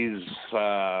know, he's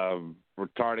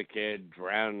retarded kid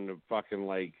drowned in the fucking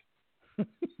lake,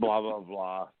 blah blah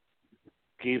blah.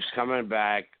 Keeps coming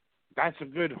back. That's a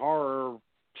good horror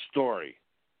story.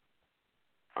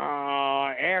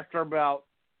 After about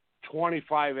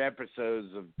 25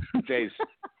 episodes of Jason,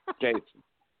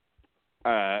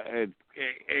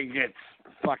 it gets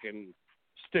fucking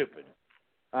stupid.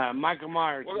 Michael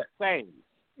Myers, the same.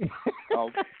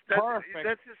 Perfect.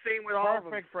 That's the same with all of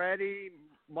them. Freddy,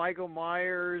 Michael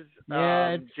Myers,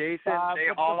 Jason. They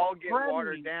all get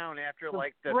watered down after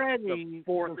like the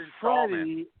fourth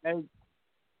installment.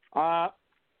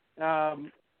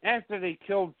 After they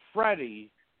killed Freddy,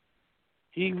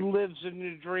 he lives in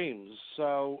your dreams.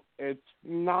 So it's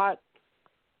not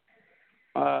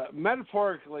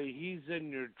metaphorically, he's in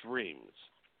your dreams.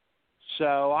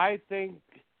 So I think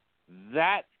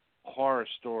that horror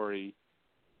story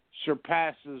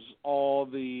surpasses all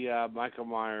the Michael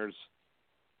Myers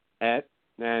and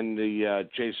the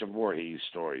Jason Voorhees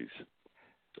stories.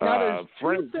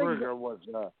 Freddy Krueger was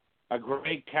a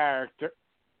great character,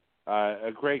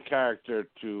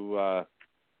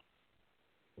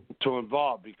 to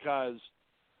involve because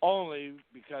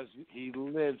he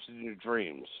lives in your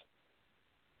dreams.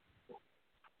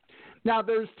 Now,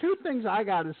 there's two things I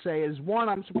got to say. Is one,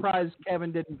 I'm surprised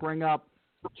Kevin didn't bring up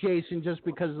Jason just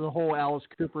because of the whole Alice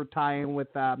Cooper tie-in with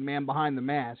Man Behind the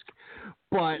Mask.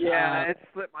 But yeah, it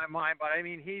slipped my mind. But I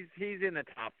mean, he's in the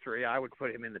top three. I would put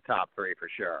him in the top three for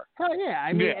sure. Hell yeah!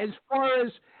 I mean, as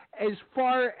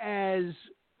far as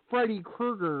Freddy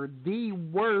Krueger, the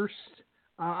worst.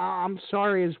 I'm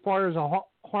sorry, as far as a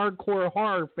hardcore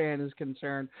horror fan is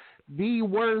concerned, the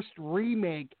worst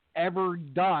remake ever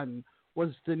done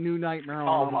was the New Nightmare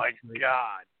on Elm Street.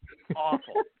 God,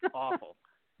 awful.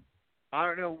 I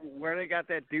don't know where they got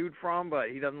that dude from, but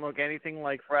he doesn't look anything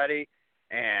like Freddy,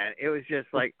 and it was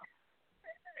just like,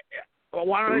 well,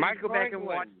 why don't I just go back and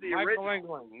watch the original? Michael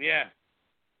England, yeah.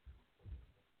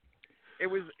 It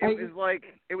was like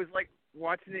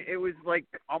watching it. It was like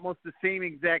almost the same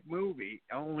exact movie,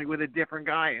 only with a different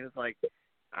guy, and it's like,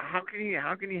 how can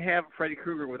you have Freddy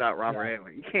Krueger without Robert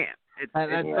Englund? You can't. It's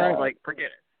like, forget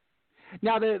it.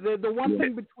 Now, the one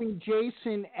thing between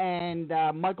Jason and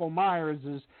Michael Myers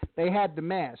is they had the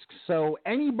mask. So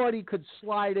anybody could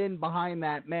slide in behind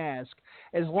that mask.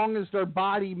 As long as their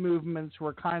body movements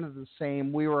were kind of the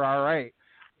same, we were all right.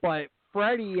 But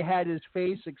Freddy had his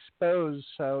face exposed.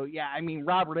 So, yeah, I mean,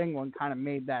 Robert Englund kind of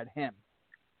made that him.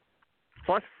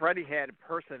 Plus, Freddy had a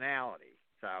personality.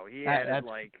 So he had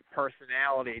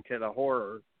personality to the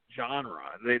horror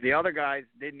genre. The other guys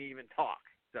didn't even talk.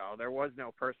 So there was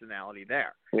no personality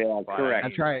there. Yeah, but, correct.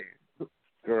 That's right.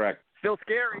 Correct. Still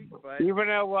scary, but even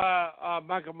though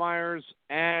Michael Myers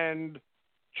and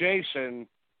Jason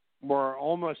were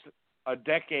almost a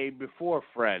decade before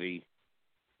Freddy,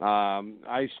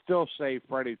 I still say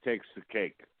Freddy takes the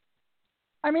cake.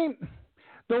 I mean,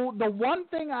 the one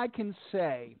thing I can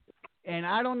say, and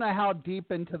I don't know how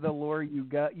deep into the lore you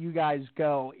guys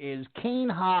go, is Kane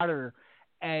Hodder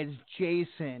as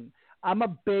Jason. I'm a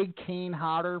big Kane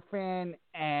Hodder fan,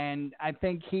 and I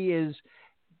think he is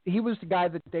the guy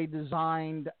that they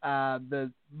designed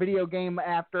the video game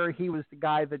after. He was the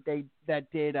guy that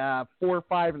did 4,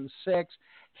 5, and 6.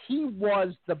 He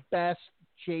was the best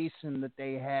Jason that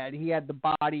they had. He had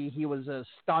the body. He was a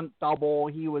stunt double.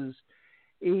 He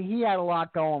had a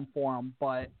lot going for him.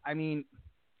 But I mean,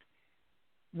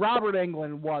 Robert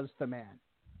Englund was the man.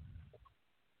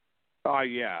 Oh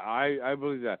yeah, I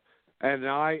believe that. And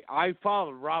I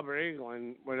followed Robert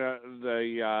Englund with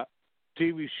the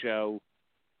TV show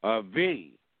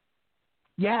V.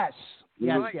 Yes.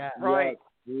 Right. Right.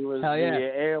 He was Hell yeah.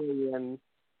 the alien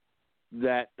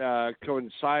that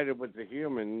coincided with the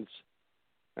humans,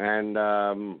 and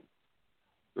it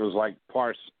was like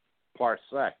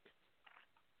parsec.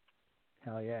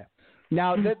 Hell yeah.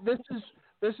 Now this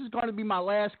is going to be my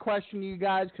last question to you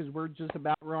guys because we're just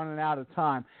about running out of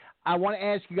time. I want to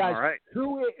ask you guys, All right.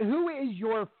 who is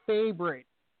your favorite,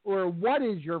 or what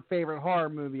is your favorite horror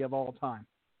movie of all time?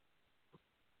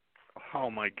 Oh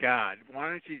my God! Why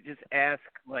don't you just ask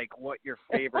like what your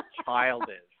favorite child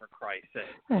is, for Christ's sake?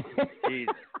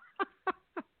 Jesus.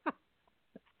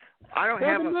 I don't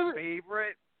have a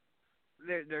favorite.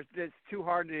 It's too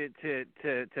hard to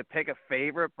pick a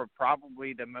favorite, but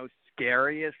probably the most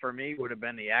scariest for me would have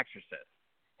been The Exorcist.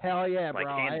 Hell yeah, like,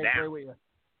 bro! hands I down. agree with you.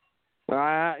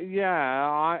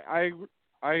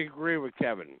 I agree with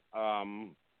Kevin.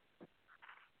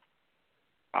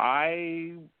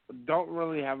 I don't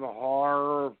really have a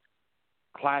horror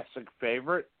classic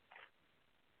favorite,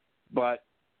 but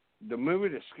the movie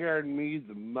that scared me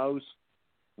the most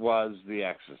was The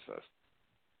Exorcist.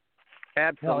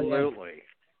 Absolutely.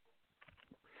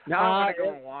 Now I want to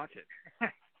go and watch it.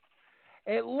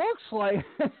 It looks like,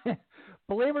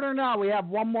 believe it or not, we have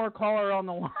one more caller on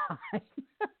the line.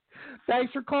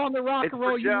 Thanks for calling the Rock It's and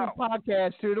Roll for Union Joe.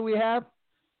 Podcast. Who do we have?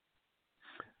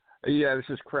 Yeah, this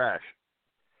is Crash.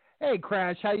 Hey,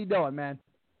 Crash. How you doing, man?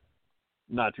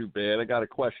 Not too bad. I got a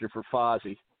question for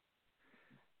Fozzie.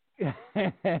 Go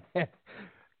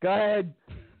ahead.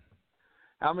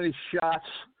 How many shots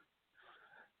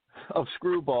of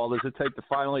Screwball does it take to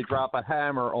finally drop a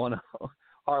hammer on a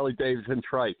Harley Davidson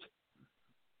trike?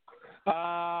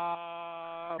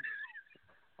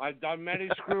 I've done many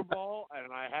Screwball,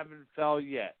 and I haven't fell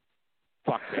yet.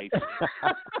 Fuck me.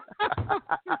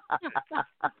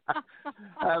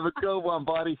 Have a good one,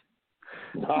 buddy.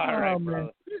 All right,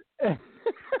 man. brother.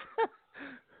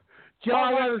 Joe,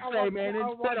 I gotta say, man,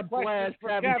 it's been a blast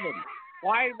having. Kevin,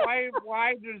 why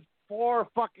does 4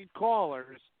 fucking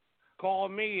callers call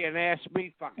me and ask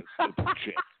me fucking stupid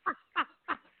shit?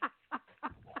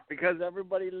 Because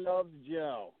everybody loves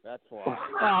Joe. That's why.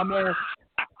 Oh, man.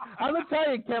 I'm going to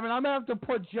tell you, Kevin, I'm going to have to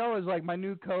put Joe as, like, my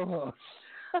new co-host.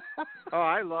 Oh,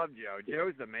 I love Joe.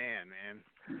 Joe's the man, man.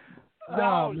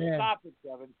 Oh, man. Stop it,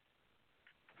 Kevin.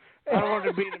 I don't want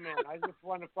to be the man. I just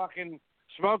want to fucking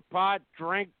smoke pot,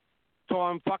 drink till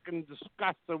I'm fucking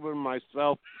disgusted with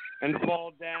myself and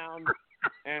fall down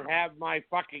and have my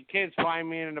fucking kids find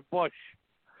me in the bush.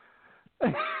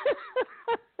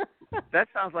 That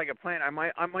sounds like a plan. I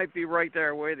might be right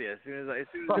there with you. As soon as this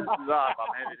is off,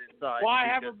 I'm headed inside. Well, I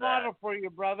have a bottle for you,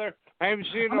 brother. I haven't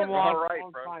seen him in a long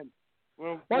time.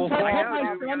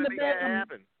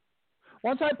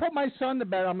 Once I put my son to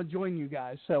bed, I'm going to join you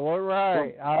guys. So, all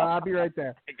right. I'll be right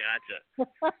there. I gotcha.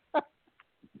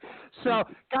 So,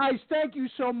 guys, thank you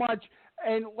so much.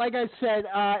 And like I said,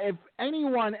 if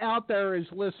anyone out there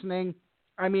is listening,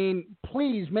 I mean,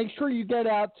 please make sure you get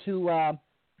out to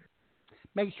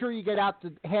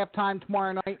Halftime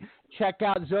tomorrow night. Check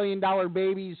out $1 Zillion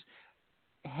Babies.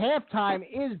 Halftime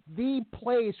is the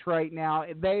place right now.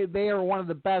 They are one of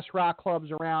the best rock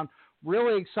clubs around.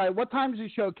 Really excited. What time does the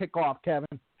show kick off,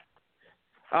 Kevin?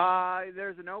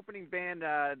 There's an opening band.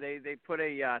 They put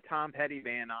a Tom Petty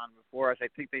band on before us. I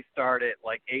think they start at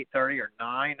like 8:30 or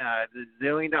 9. The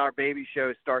 $1 Zillion Baby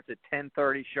show starts at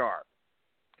 10:30 sharp.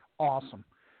 Awesome.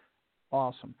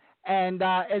 And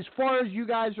as far as you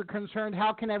guys are concerned,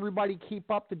 how can everybody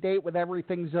keep up to date with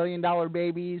everything $1 Zillion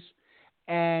Babies?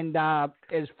 And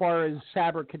as far as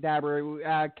Sabre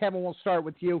Cadabra, Kevin, we'll start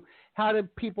with you. How do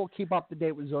people keep up to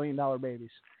date with $1 Zillion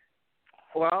Babies?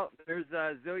 Well, there's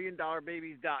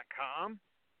 $1zillionbabies.com.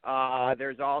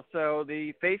 There's also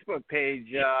the Facebook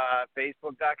page,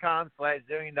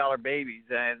 facebook.com/$1zillionbabies.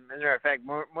 And as a matter of fact,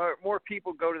 more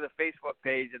people go to the Facebook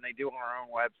page than they do on our own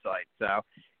website. So,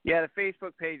 yeah, the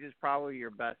Facebook page is probably your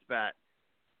best bet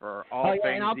for all things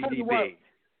and I'll tell you what, DDB.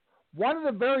 one of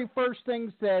the very first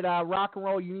things that Rock and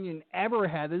Roll Union ever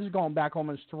had, this is going back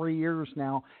almost 3 years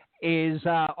now, is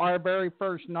our very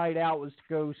first night out was to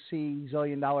go see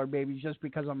Zillion Dollar Babies just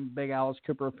because I'm a big Alice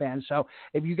Cooper fan. So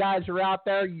if you guys are out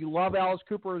there, you love Alice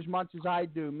Cooper as much as I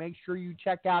do, make sure you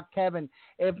check out Kevin.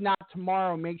 If not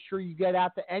tomorrow, make sure you get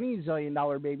out to any Zillion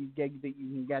Dollar Babies gig that you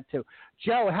can get to.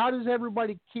 Joe, how does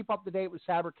everybody keep up to date with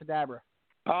Sabracadabra?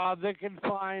 They can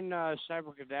find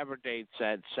Sabracadabra dates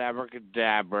at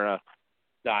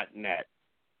sabracadabra.net.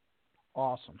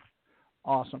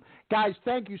 Awesome. Guys,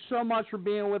 thank you so much for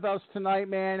being with us tonight,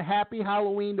 man. Happy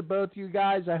Halloween to both you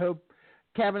guys.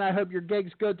 Kevin, I hope your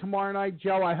gig's good tomorrow night.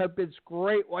 Joe, I hope it's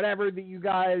great, whatever that you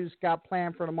guys got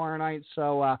planned for tomorrow night.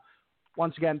 So,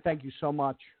 once again, thank you so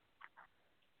much.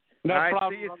 No All right,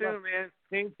 problem. see you soon, man.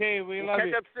 TT, we We'll love catch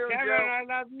you. up soon, Kevin, Joe. I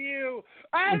love you.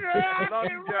 I love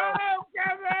you, Joe.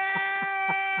 Kevin!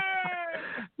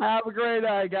 Have a great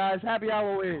night, guys. Happy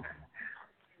Halloween.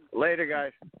 Later,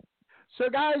 guys. So,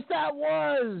 guys, that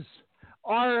was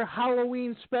our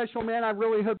Halloween special, man. I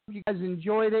really hope you guys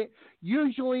enjoyed it.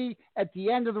 Usually, at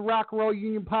the end of the Rock and Roll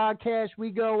Union podcast, we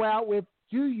go out with,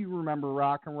 do you remember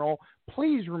rock and roll?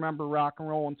 Please remember rock and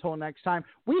roll. Until next time,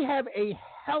 we have a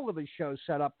hell of a show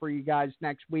set up for you guys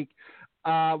next week.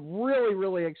 Really,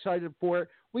 really excited for it.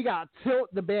 We got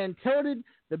the band Tilted,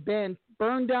 the band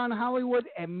Burn Down Hollywood,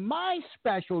 and my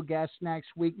special guest next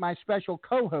week, my special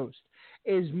co-host,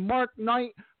 is Mark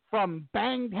Knight from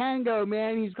Bang Tango,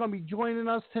 man. He's going to be joining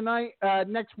us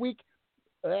next week.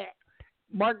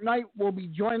 Mark Knight will be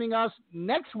joining us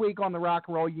next week on the Rock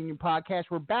and Roll Union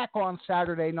podcast. We're back on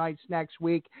Saturday nights next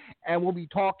week, and we'll be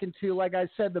talking to, like I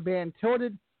said, the band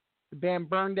Tilted, the band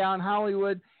Burn Down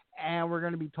Hollywood, and we're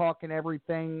going to be talking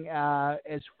everything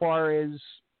as far as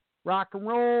rock and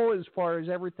roll, as far as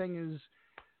everything is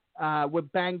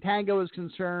with Bang Tango is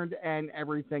concerned, and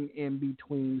everything in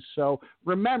between. So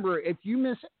remember, if you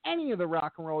miss any of the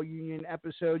Rock and Roll Union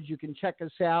episodes, you can check us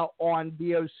out on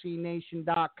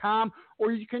VOCNation.com,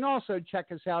 or you can also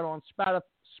check us out on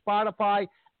Spotify,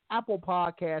 Apple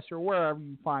Podcasts, or wherever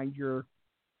you find your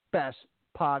best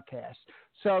podcasts.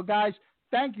 So, guys,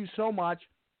 thank you so much.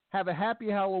 Have a happy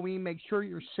Halloween. Make sure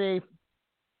you're safe.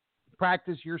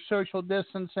 Practice your social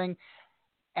distancing.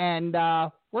 And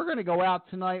we're going to go out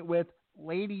tonight with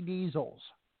Lady Diesel's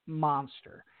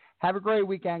Monster. Have a great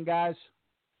weekend, guys.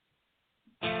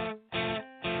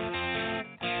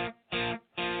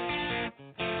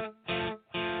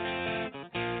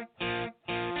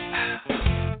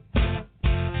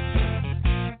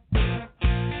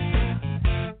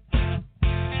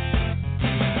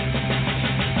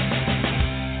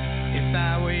 If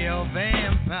I were your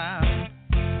vampire,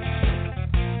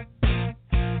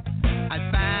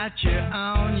 you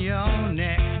on your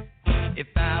neck. If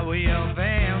I were your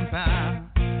vampire,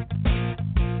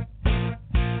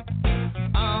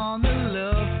 on the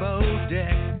love boat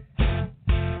deck.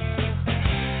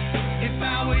 If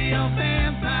I were your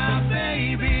vampire,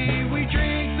 baby, we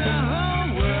drink the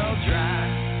whole world dry.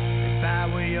 If I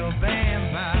were your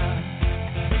vampire,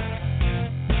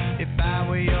 if I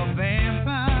were your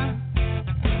vampire,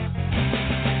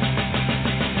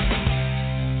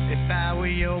 if I were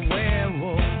your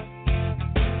werewolf,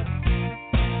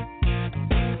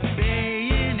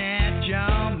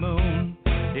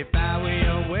 if I were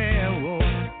your werewolf,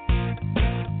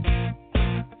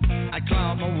 I'd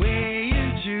claw my way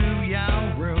into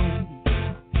your room.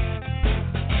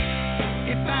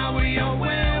 If I were your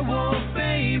werewolf,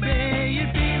 baby,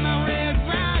 you'd be my Red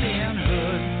Riding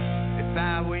Hood. If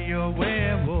I were your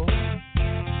werewolf,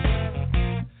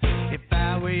 if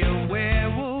I were your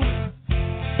werewolf,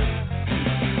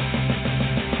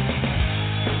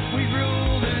 we'd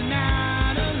rule the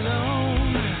night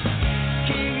alone,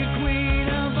 king and queen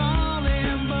of all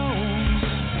them bones.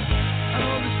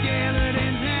 Oh, the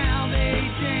skeletons, how they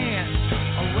dance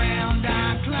around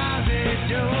our closet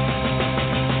door.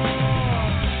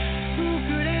 Who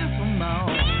could have them all?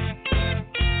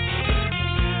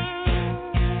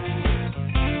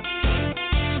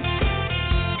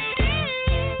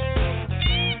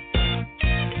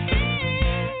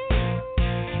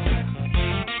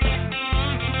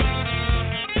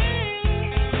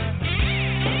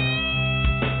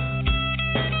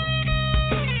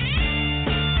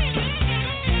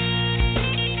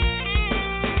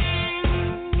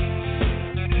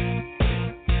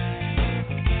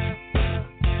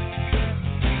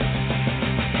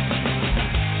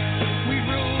 We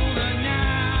rule the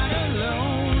night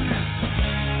alone,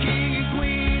 king and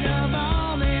queen of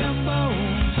all them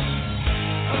bones.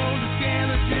 Oh, the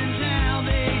skeletons, how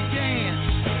they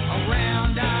dance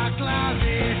around our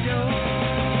closet door.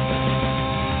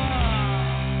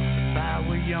 If I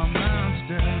were your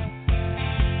monster,